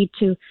 We need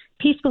to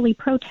peacefully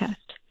protest.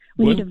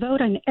 We need to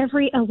vote on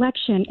every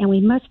election, and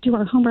we must do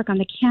our homework on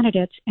the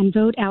candidates and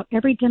vote out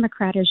every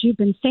Democrat, as you've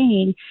been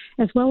saying,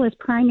 as well as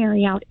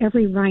primary out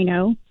every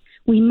rhino.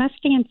 We must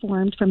stay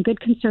informed from good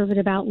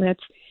conservative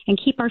outlets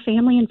and keep our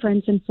family and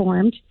friends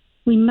informed.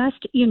 We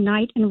must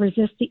unite and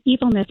resist the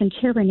evilness and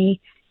tyranny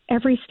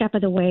every step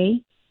of the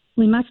way.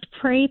 We must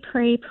pray,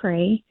 pray,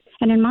 pray.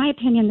 And in my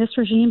opinion, this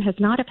regime has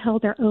not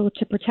upheld their oath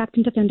to protect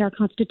and defend our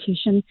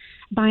Constitution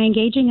by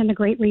engaging in the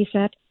Great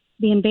Reset,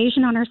 the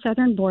invasion on our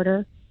southern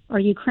border, our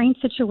Ukraine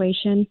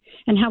situation,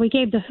 and how we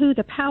gave the WHO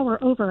the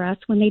power over us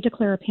when they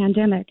declare a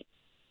pandemic.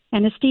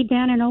 And as Steve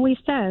Bannon always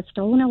says,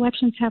 stolen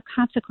elections have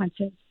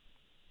consequences.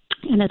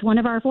 And as one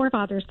of our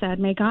forefathers said,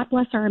 may God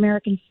bless our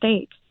American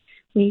states.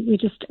 We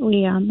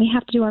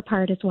have to do our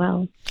part as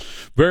well.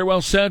 Very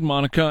well said,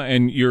 Monica.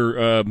 And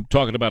you're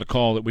talking about a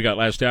call that we got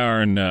last hour,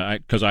 and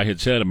because I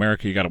had said,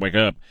 America, you got to wake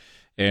up.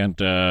 And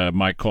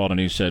Mike called and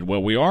he said,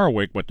 well, we are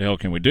awake. What the hell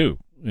can we do?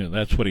 You know,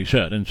 that's what he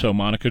said. And so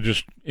Monica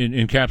just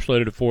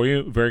encapsulated it for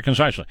you very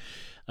concisely.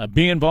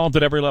 Be involved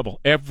at every level,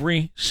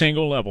 every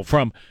single level,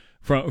 from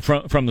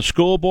the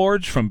school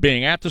boards, from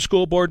being at the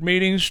school board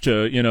meetings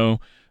to,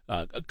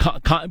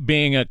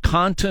 being a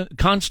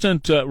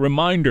constant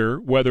reminder,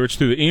 whether it's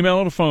through the email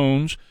or the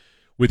phones,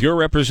 with your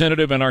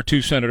representative and our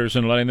two senators,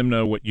 and letting them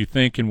know what you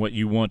think and what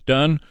you want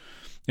done.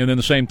 And then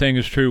the same thing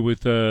is true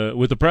with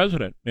the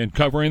president, and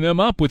covering them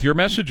up with your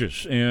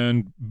messages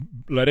and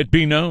let it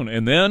be known.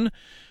 And then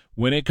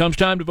when it comes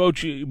time to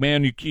vote,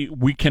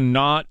 we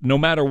cannot, no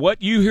matter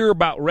what you hear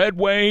about red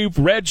wave,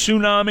 red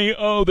tsunami,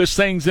 oh, this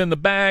thing's in the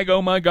bag,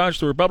 oh my gosh,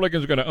 the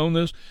Republicans are going to own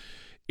this.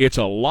 It's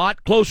a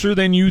lot closer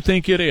than you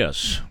think it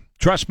is.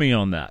 Trust me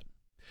on that.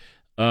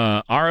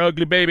 Our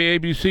ugly baby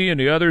ABC and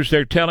the others,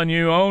 they're telling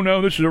you, oh,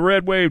 no, this is a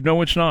red wave.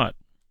 No, it's not.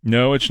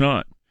 No, it's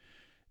not.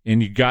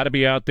 And you got to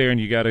be out there, and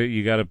you've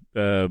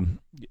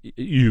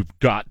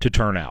got to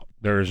turn out.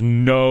 There is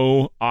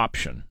no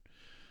option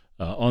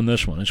on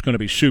this one. It's going to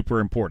be super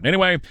important.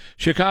 Anyway,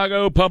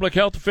 Chicago public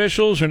health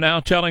officials are now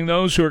telling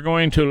those who are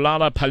going to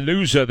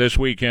Lollapalooza this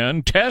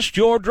weekend, test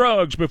your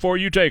drugs before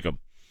you take them.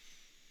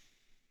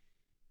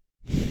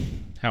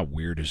 How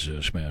weird is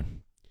this,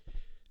 man?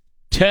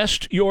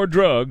 Test your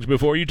drugs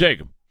before you take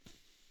them.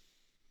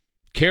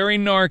 Carry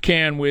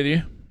Narcan with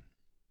you,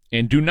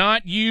 and do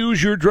not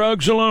use your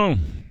drugs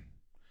alone.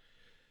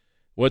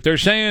 What they're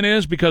saying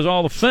is, because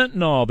all the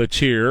fentanyl that's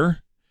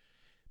here,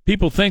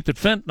 people think that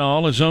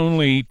fentanyl is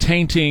only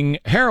tainting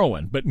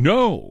heroin, but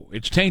no,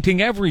 it's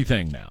tainting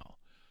everything now.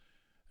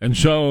 And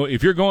so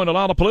if you're going to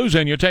Lollapalooza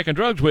and you're taking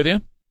drugs with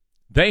you,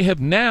 they have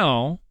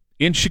now,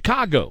 in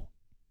Chicago,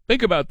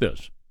 think about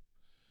this,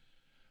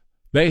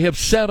 they have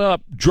set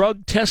up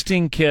drug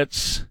testing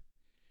kits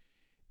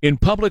in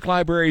public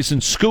libraries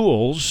and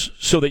schools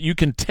so that you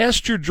can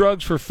test your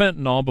drugs for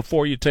fentanyl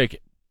before you take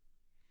it.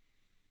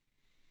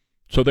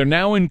 So they're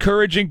now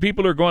encouraging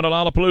people who are going to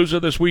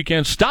Lollapalooza this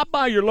weekend, stop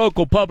by your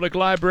local public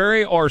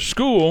library or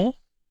school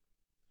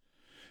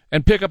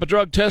and pick up a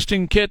drug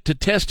testing kit to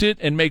test it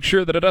and make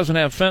sure that it doesn't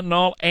have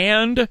fentanyl.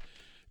 And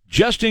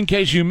just in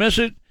case you miss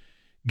it,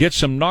 get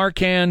some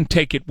Narcan,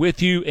 take it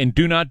with you, and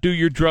do not do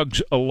your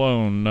drugs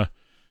alone.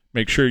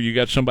 Make sure you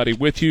got somebody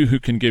with you who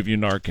can give you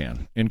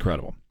Narcan.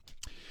 Incredible.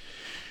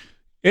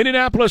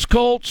 Indianapolis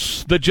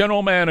Colts, the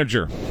general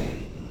manager.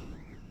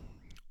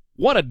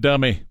 What a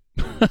dummy.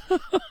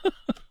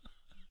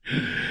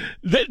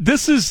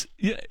 This is,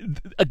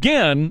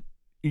 again,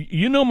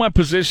 you know my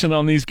position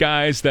on these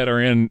guys that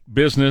are in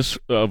business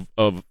of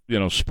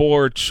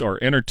sports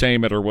or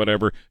entertainment or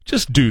whatever.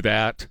 Just do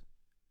that.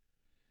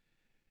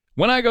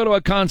 When I go to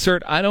a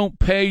concert, I don't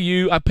pay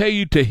you. I pay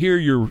you to hear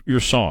your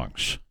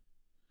songs.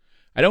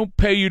 I don't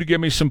pay you to give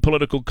me some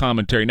political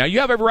commentary. Now, you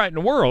have every right in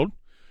the world.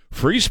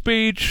 Free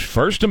speech,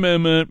 First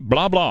Amendment,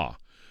 blah, blah.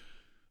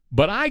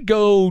 But I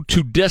go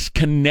to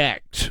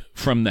disconnect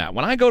from that.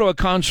 When I go to a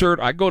concert,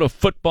 I go to a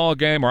football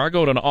game, or I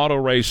go to an auto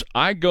race,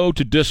 I go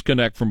to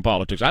disconnect from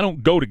politics. I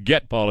don't go to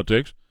get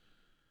politics.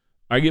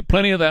 I get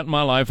plenty of that in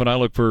my life, and I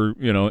look for,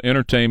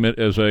 entertainment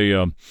as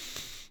a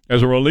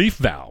relief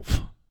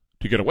valve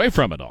to get away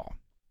from it all.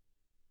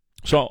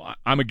 So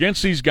I'm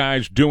against these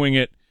guys doing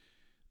it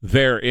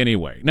there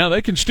anyway. Now,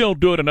 they can still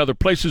do it in other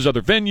places,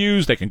 other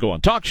venues. They can go on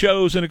talk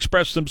shows and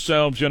express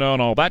themselves, and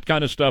all that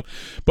kind of stuff.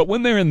 But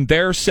when they're in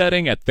their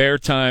setting at their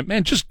time,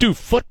 man, just do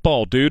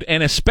football, dude.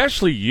 And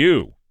especially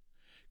you,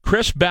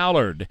 Chris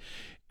Ballard,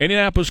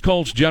 Indianapolis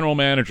Colts general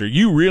manager,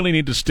 you really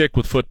need to stick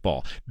with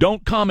football.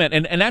 Don't comment.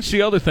 And that's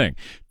the other thing.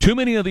 Too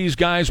many of these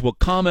guys will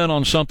comment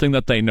on something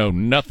that they know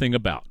nothing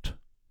about.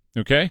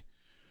 Okay?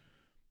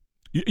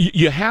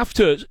 You have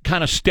to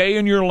kind of stay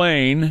in your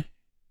lane,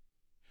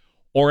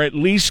 or at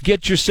least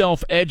get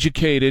yourself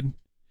educated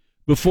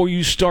before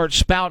you start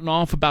spouting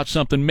off about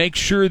something. Make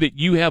sure that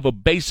you have a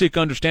basic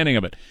understanding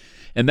of it.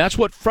 And that's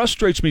what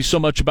frustrates me so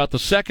much about the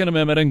Second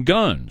Amendment and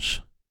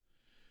guns,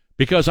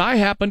 because I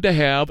happen to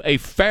have a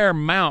fair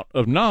amount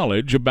of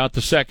knowledge about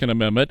the Second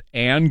Amendment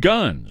and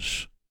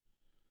guns.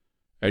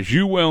 As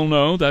you well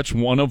know, that's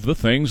one of the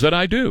things that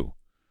I do.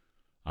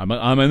 I'm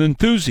an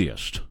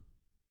enthusiast.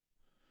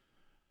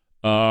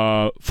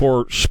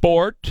 for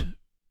sport,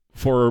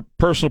 for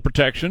personal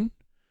protection,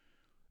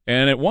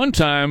 and at one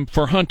time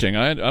for hunting.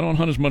 I don't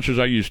hunt as much as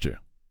I used to.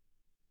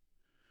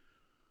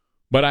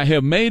 But I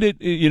have made it,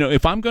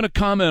 if I'm going to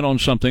comment on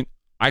something,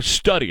 I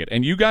study it.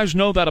 And you guys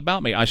know that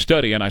about me. I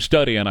study and I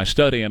study and I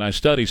study and I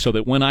study so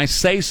that when I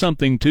say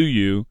something to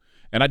you,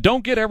 and I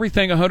don't get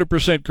everything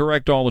 100%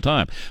 correct all the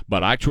time,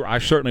 but I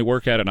certainly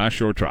work at it and I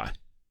sure try.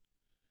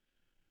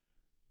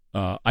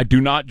 I do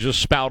not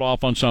just spout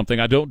off on something.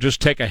 I don't just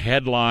take a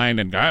headline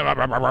and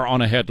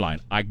on a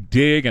headline. I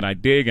dig and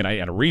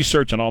I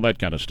research and all that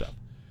kind of stuff.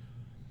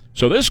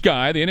 So this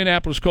guy, the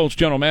Indianapolis Colts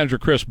general manager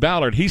Chris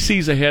Ballard, he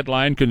sees a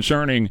headline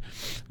concerning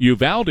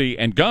Uvalde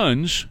and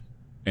guns,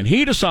 and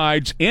he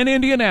decides in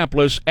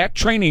Indianapolis at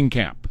training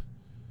camp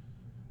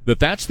that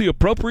that's the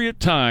appropriate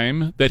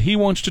time that he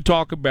wants to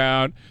talk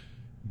about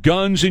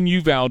guns in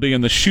Uvalde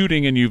and the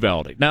shooting in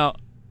Uvalde. Now,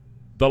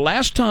 the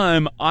last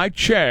time I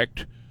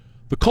checked,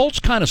 the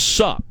Colts kind of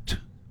sucked.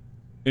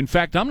 In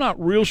fact, I'm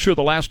not real sure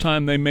the last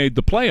time they made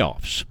the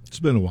playoffs. It's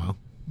been a while.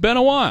 Been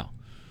a while.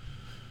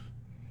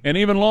 And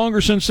even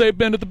longer since they've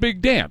been at the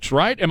big dance,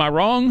 right? Am I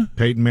wrong?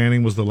 Peyton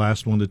Manning was the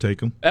last one to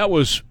take them. That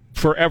was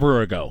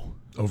forever ago.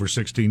 Over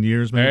 16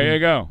 years, maybe? There you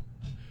go.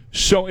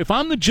 So if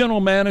I'm the general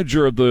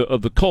manager of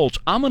the Colts,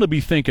 I'm going to be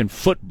thinking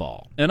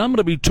football. And I'm going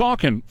to be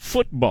talking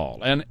football.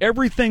 And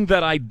everything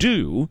that I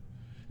do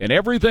and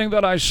everything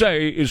that I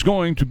say is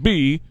going to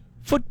be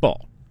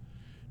football.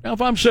 Now,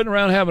 if I'm sitting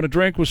around having a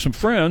drink with some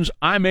friends,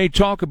 I may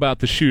talk about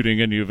the shooting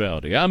in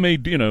Uvalde. I may,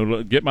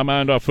 get my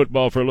mind off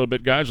football for a little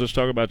bit. Guys, let's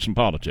talk about some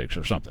politics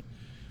or something.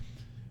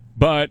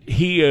 But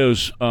he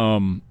is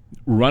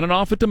running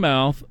off at the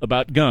mouth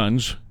about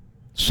guns,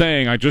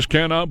 saying, I just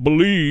cannot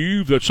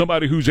believe that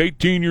somebody who's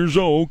 18 years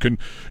old can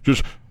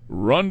just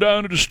run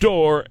down to the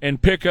store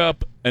and pick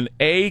up an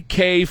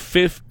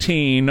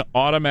AK-15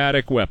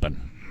 automatic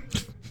weapon.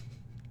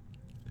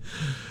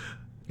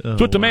 That's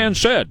what the man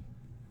said.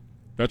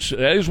 That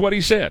is what he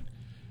said.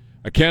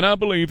 I cannot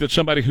believe that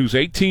somebody who's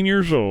 18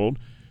 years old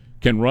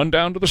can run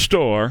down to the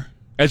store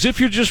as if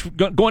you're just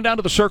going down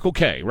to the Circle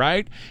K,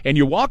 right? And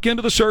you walk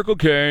into the Circle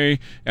K,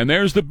 and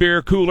there's the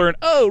beer cooler, and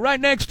right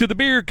next to the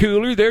beer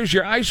cooler, there's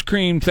your ice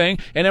cream thing,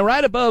 and then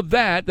right above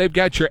that, they've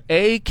got your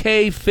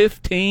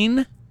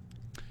AK-15.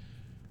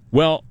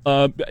 Well,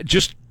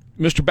 just,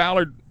 Mr.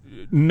 Ballard,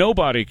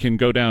 nobody can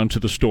go down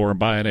to the store and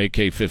buy an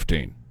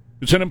AK-15.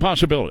 It's an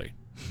impossibility.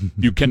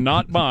 You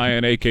cannot buy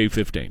an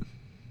AK-15.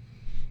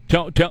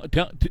 Tell,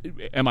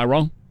 am I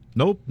wrong?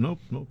 Nope.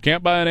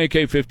 Can't buy an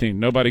AK-15.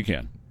 Nobody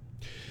can.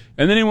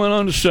 And then he went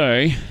on to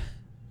say,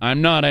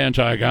 I'm not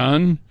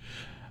anti-gun.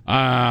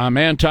 I'm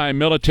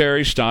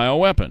anti-military style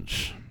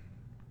weapons.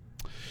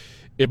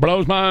 It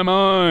blows my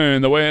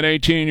mind the way an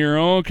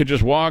 18-year-old could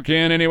just walk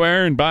in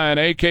anywhere and buy an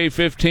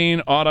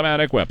AK-15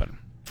 automatic weapon.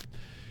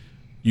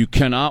 You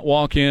cannot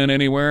walk in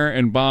anywhere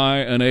and buy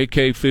an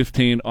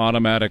AK-15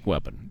 automatic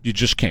weapon. You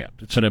just can't.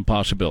 It's an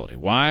impossibility.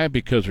 Why?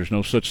 Because there's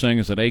no such thing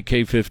as an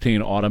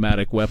AK-15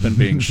 automatic weapon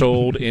being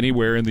sold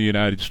anywhere in the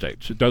United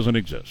States. It doesn't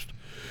exist.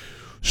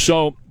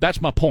 So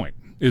that's my point,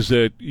 is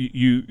that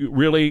you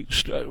really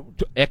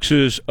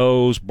X's,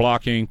 O's,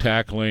 blocking,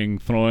 tackling,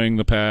 throwing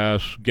the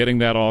pass, getting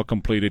that all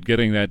completed,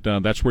 getting that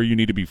done. That's where you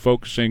need to be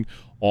focusing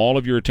all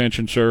of your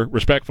attention, sir,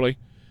 respectfully.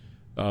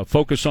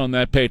 Focus on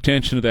that, pay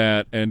attention to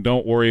that, and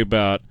don't worry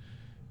about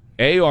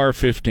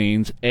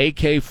AR-15s,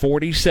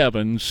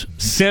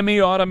 AK-47s,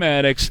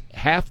 semi-automatics,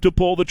 have to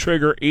pull the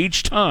trigger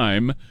each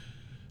time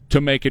to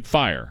make it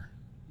fire.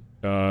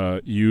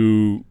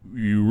 You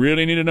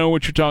really need to know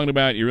what you're talking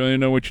about. You really need to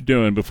know what you're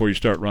doing before you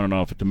start running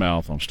off at the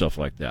mouth on stuff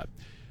like that.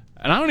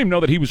 And I don't even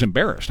know that he was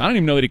embarrassed. I don't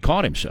even know that he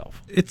caught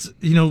himself. It's,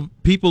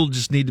 people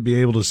just need to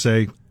be able to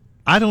say,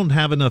 I don't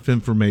have enough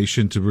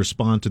information to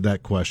respond to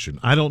that question.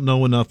 I don't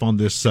know enough on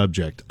this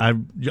subject.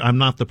 I'm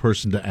not the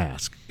person to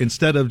ask.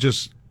 Instead of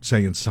just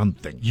saying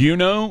something.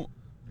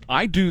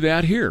 I do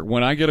that here.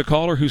 When I get a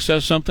caller who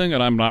says something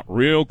and I'm not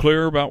real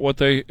clear about what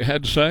they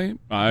had to say,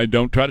 I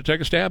don't try to take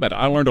a stab at it.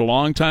 I learned a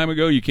long time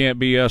ago you can't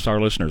BS our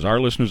listeners.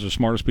 Our listeners are the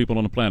smartest people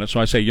on the planet. So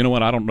I say, you know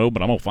what, I don't know,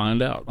 but I'm going to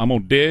find out. I'm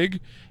going to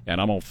dig,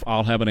 and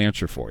I'll have an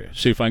answer for you.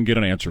 See if I can get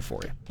an answer for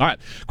you. All right,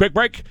 quick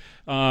break.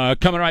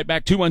 Coming right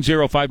back,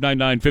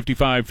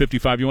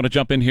 210-599-5555. You want to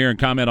jump in here and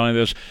comment on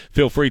this,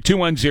 feel free.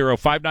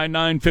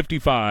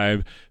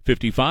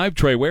 210-599-5555.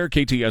 Trey Ware,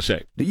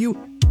 KTSA. Do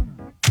you...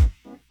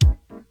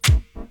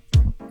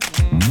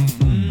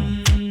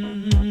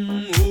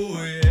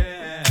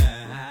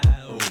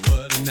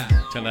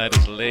 Tonight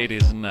is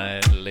ladies'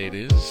 night,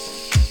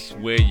 ladies.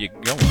 Where you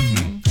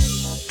going?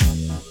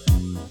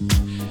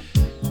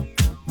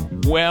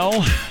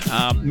 Well,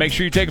 make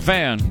sure you take a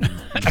fan.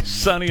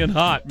 Sunny and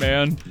hot,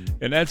 man.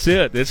 And that's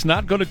it. It's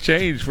not going to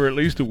change for at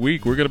least a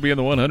week. We're going to be in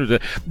the 100s.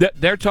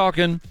 They're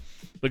talking,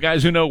 the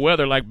guys who know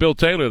weather, like Bill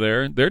Taylor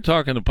there, they're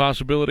talking the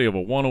possibility of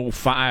a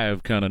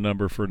 105 kind of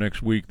number for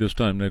next week, this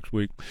time next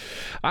week.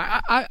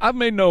 I've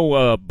made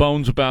no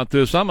bones about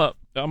this. I'm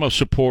a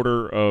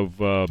supporter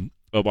of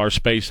our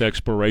space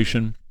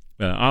exploration.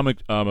 I'm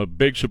a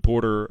big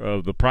supporter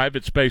of the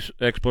private space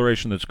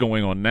exploration that's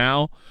going on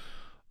now.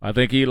 I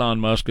think Elon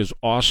Musk is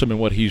awesome in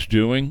what he's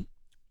doing.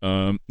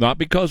 Not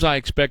because I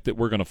expect that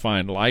we're going to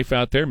find life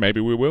out there.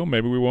 Maybe we will,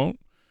 maybe we won't.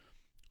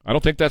 I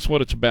don't think that's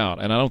what it's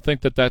about, and I don't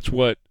think that that's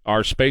what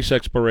our space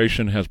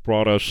exploration has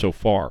brought us so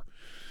far.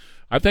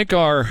 I think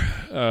our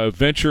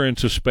venture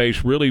into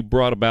space really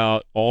brought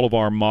about all of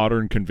our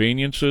modern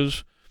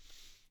conveniences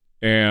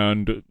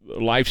and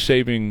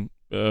life-saving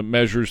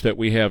measures that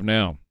we have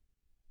now.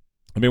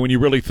 I mean, when you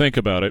really think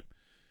about it,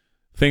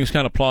 things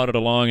kind of plodded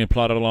along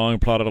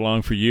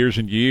for years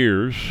and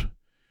years.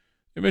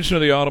 You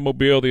mentioned the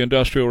automobile, the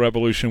Industrial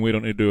Revolution. We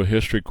don't need to do a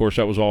history course.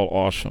 That was all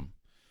awesome.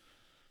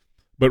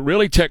 But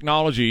really,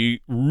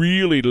 technology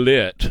really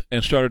lit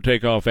and started to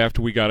take off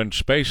after we got into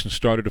space and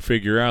started to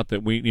figure out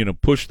that we,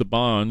 push the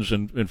bonds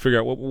and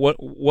figure out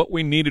what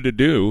we needed to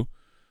do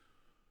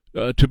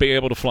to be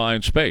able to fly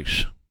in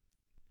space.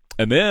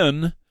 And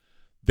then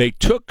they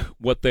took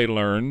what they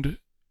learned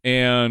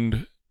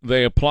and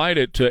they applied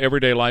it to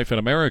everyday life in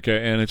America,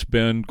 and it's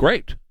been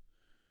great.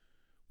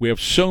 We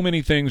have so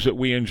many things that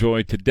we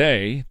enjoy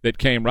today that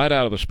came right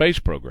out of the space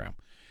program.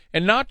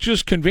 And not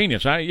just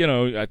convenience.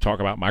 I talk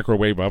about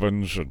microwave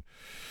ovens and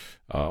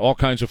all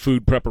kinds of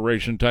food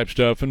preparation type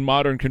stuff and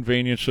modern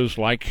conveniences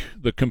like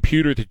the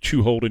computer that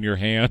you hold in your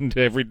hand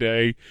every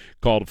day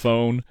called a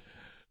phone.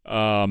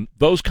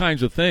 Those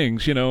kinds of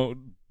things,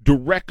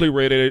 directly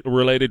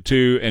related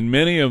to, and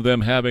many of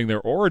them having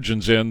their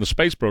origins in the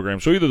space program.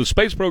 So either the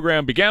space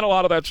program began a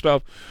lot of that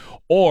stuff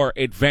or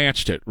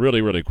advanced it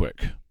really, really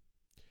quick.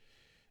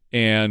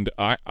 And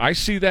I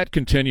see that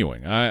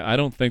continuing. I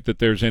don't think that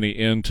there's any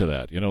end to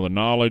that. The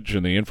knowledge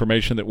and the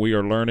information that we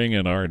are learning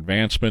and our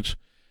advancements,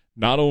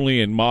 not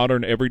only in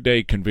modern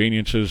everyday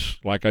conveniences,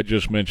 like I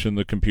just mentioned,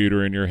 the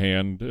computer in your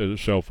hand, the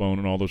cell phone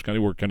and all those kind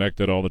of, we're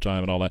connected all the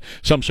time and all that.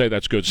 Some say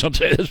that's good. Some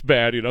say it's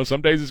bad.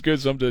 Some days it's good,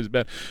 some days it's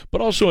bad.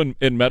 But also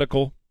in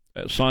medical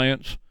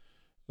science,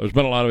 there's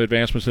been a lot of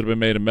advancements that have been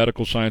made in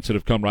medical science that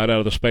have come right out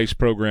of the space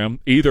program,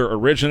 either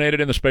originated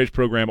in the space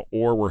program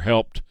or were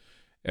helped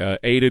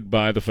aided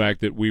by the fact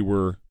that we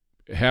were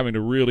having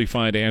to really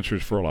find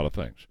answers for a lot of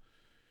things.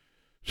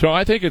 So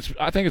I think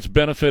it's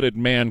benefited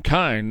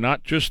mankind,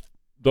 not just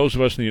those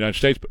of us in the United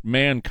States, but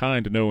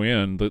mankind to no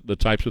end, the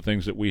types of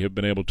things that we have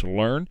been able to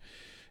learn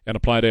and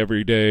apply to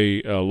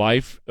everyday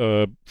life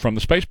from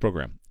the space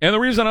program. And the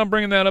reason I'm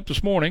bringing that up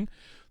this morning,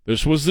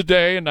 this was the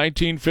day in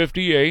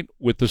 1958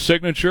 with the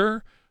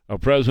signature of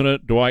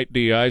President Dwight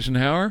D.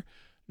 Eisenhower,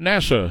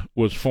 NASA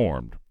was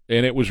formed.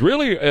 And it was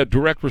really a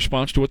direct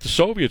response to what the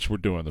Soviets were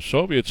doing. The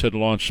Soviets had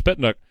launched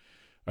Sputnik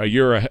a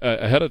year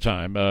ahead of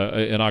time,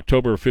 in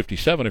October of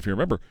 57, if you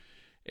remember.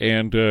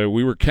 And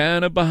we were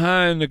kind of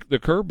behind the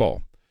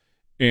curveball,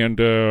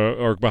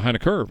 or behind a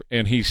curve.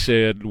 And he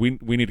said, we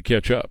need to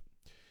catch up.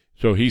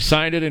 So he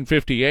signed it in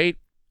 58,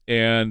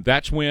 and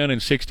that's when in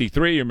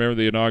 63, you remember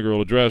the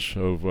inaugural address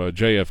of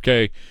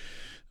JFK,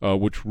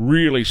 which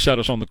really set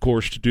us on the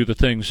course to do the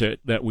things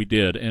that we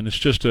did. And it's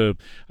just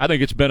I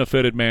think it's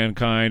benefited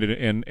mankind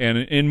and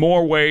in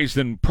more ways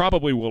than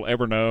probably we'll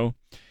ever know.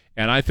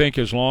 And I think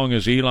as long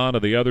as Elon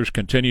and the others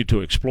continue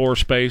to explore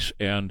space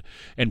and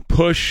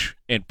push,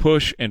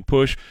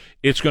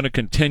 it's going to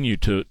continue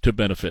to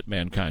benefit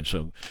mankind.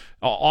 So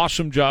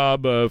awesome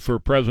job for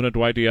President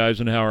Dwight D.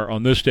 Eisenhower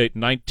on this date,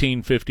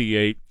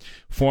 1958,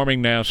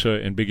 forming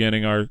NASA and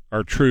beginning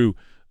our true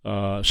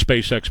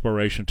space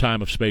exploration,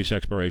 time of space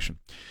exploration.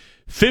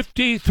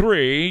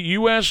 53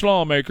 U.S.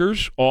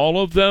 lawmakers,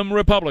 all of them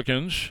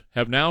Republicans,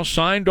 have now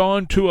signed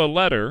on to a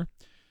letter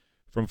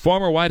from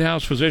former White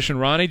House physician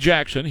Ronny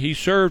Jackson. He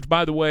served,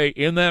 by the way,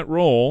 in that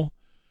role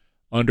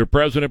under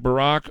President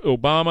Barack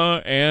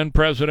Obama and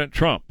President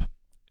Trump.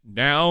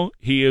 Now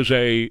he is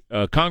a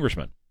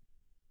congressman.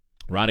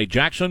 Ronny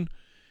Jackson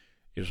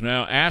is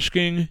now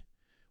asking,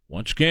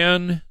 once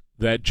again,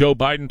 that Joe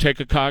Biden take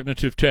a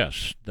cognitive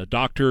test. The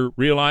doctor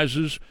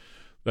realizes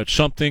that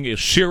something is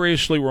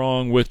seriously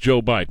wrong with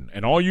Joe Biden.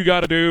 And all you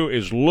got to do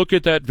is look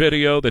at that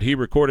video that he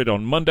recorded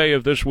on Monday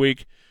of this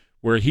week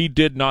where he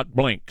did not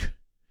blink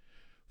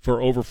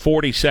for over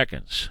 40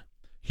 seconds.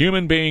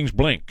 Human beings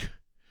blink.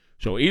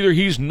 So either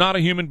he's not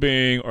a human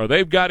being or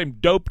they've got him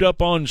doped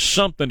up on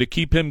something to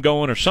keep him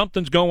going or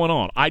something's going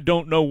on. I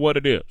don't know what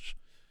it is.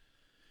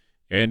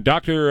 And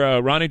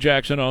Dr. Ronny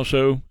Jackson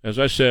also, as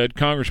I said,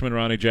 Congressman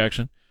Ronny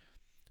Jackson,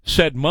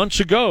 said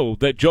months ago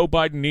that Joe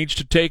Biden needs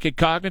to take a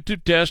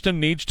cognitive test and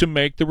needs to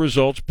make the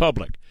results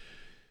public.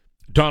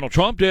 Donald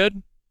Trump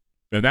did,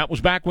 and that was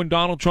back when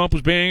Donald Trump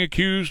was being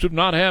accused of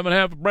not having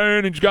half a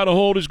brain, and he's got to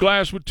hold his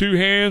glass with two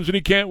hands, and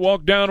he can't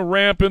walk down a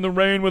ramp in the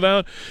rain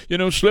without,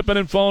 slipping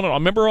and falling. I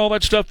remember all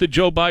that stuff that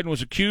Joe Biden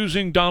was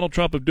accusing Donald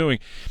Trump of doing,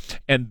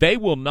 and they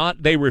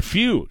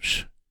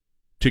refuse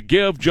to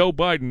give Joe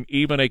Biden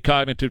even a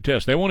cognitive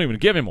test. They won't even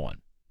give him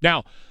one.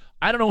 Now,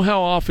 I don't know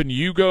how often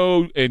you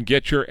go and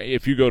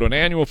if you go to an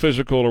annual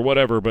physical or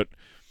whatever, but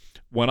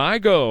when I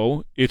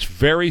go, it's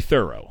very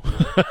thorough.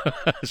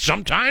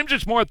 Sometimes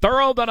it's more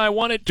thorough than I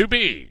want it to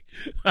be.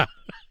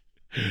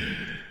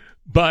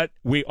 But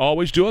we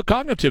always do a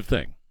cognitive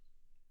thing.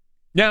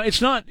 Now,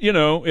 it's not,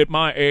 at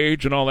my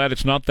age and all that,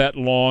 it's not that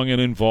long and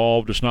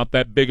involved. It's not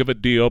that big of a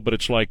deal, but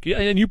it's like, yeah,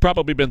 and you've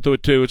probably been through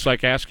it too. It's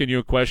like asking you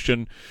a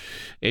question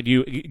and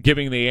you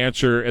giving the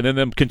answer and then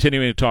them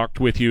continuing to talk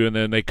with you, and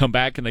then they come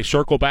back and they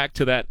circle back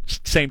to that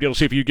same deal to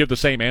see if you give the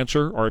same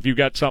answer or if you've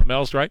got something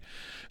else, right?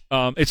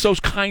 It's those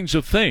kinds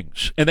of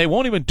things. And they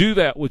won't even do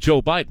that with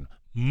Joe Biden,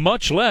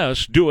 much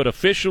less do it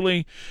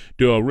officially,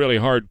 do a really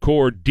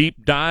hardcore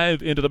deep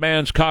dive into the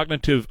man's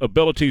cognitive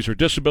abilities or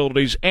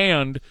disabilities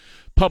and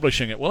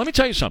publishing it. Well, let me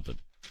tell you something.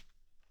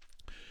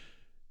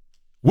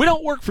 We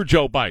don't work for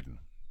Joe Biden.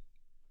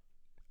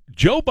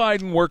 Joe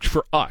Biden works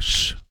for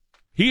us.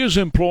 He is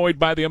employed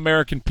by the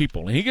American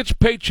people, and he gets a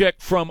paycheck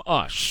from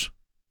us.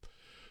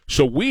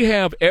 So we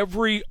have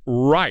every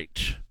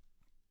right,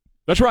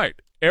 that's right,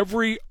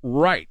 every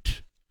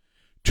right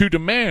to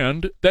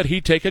demand that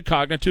he take a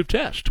cognitive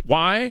test.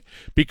 Why?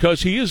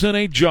 Because he is in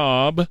a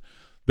job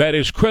that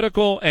is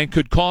critical and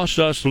could cost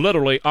us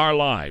literally our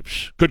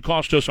lives, could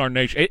cost us our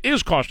nation. It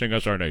is costing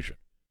us our nation.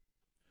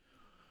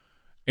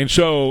 And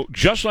so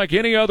just like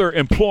any other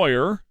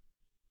employer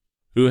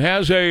who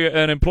has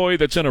an employee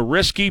that's in a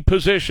risky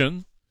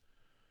position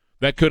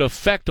that could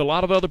affect a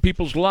lot of other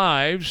people's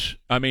lives,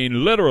 I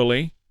mean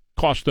literally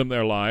cost them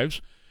their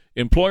lives,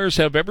 employers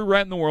have every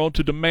right in the world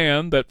to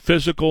demand that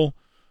physical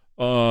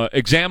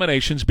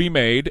examinations be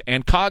made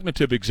and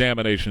cognitive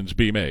examinations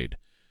be made.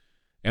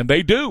 And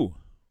they do.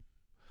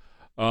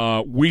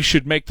 We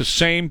should make the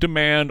same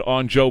demand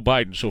on Joe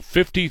Biden. So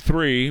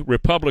 53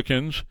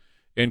 Republicans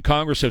in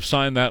Congress have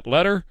signed that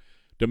letter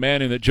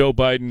demanding that Joe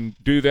Biden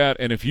do that.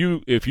 And if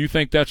you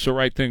think that's the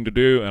right thing to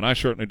do, and I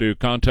certainly do,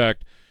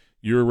 contact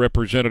your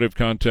representative,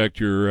 contact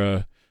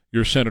your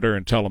senator,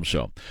 and tell them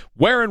so.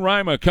 Ware and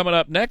Rima coming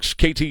up next,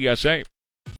 KTSA.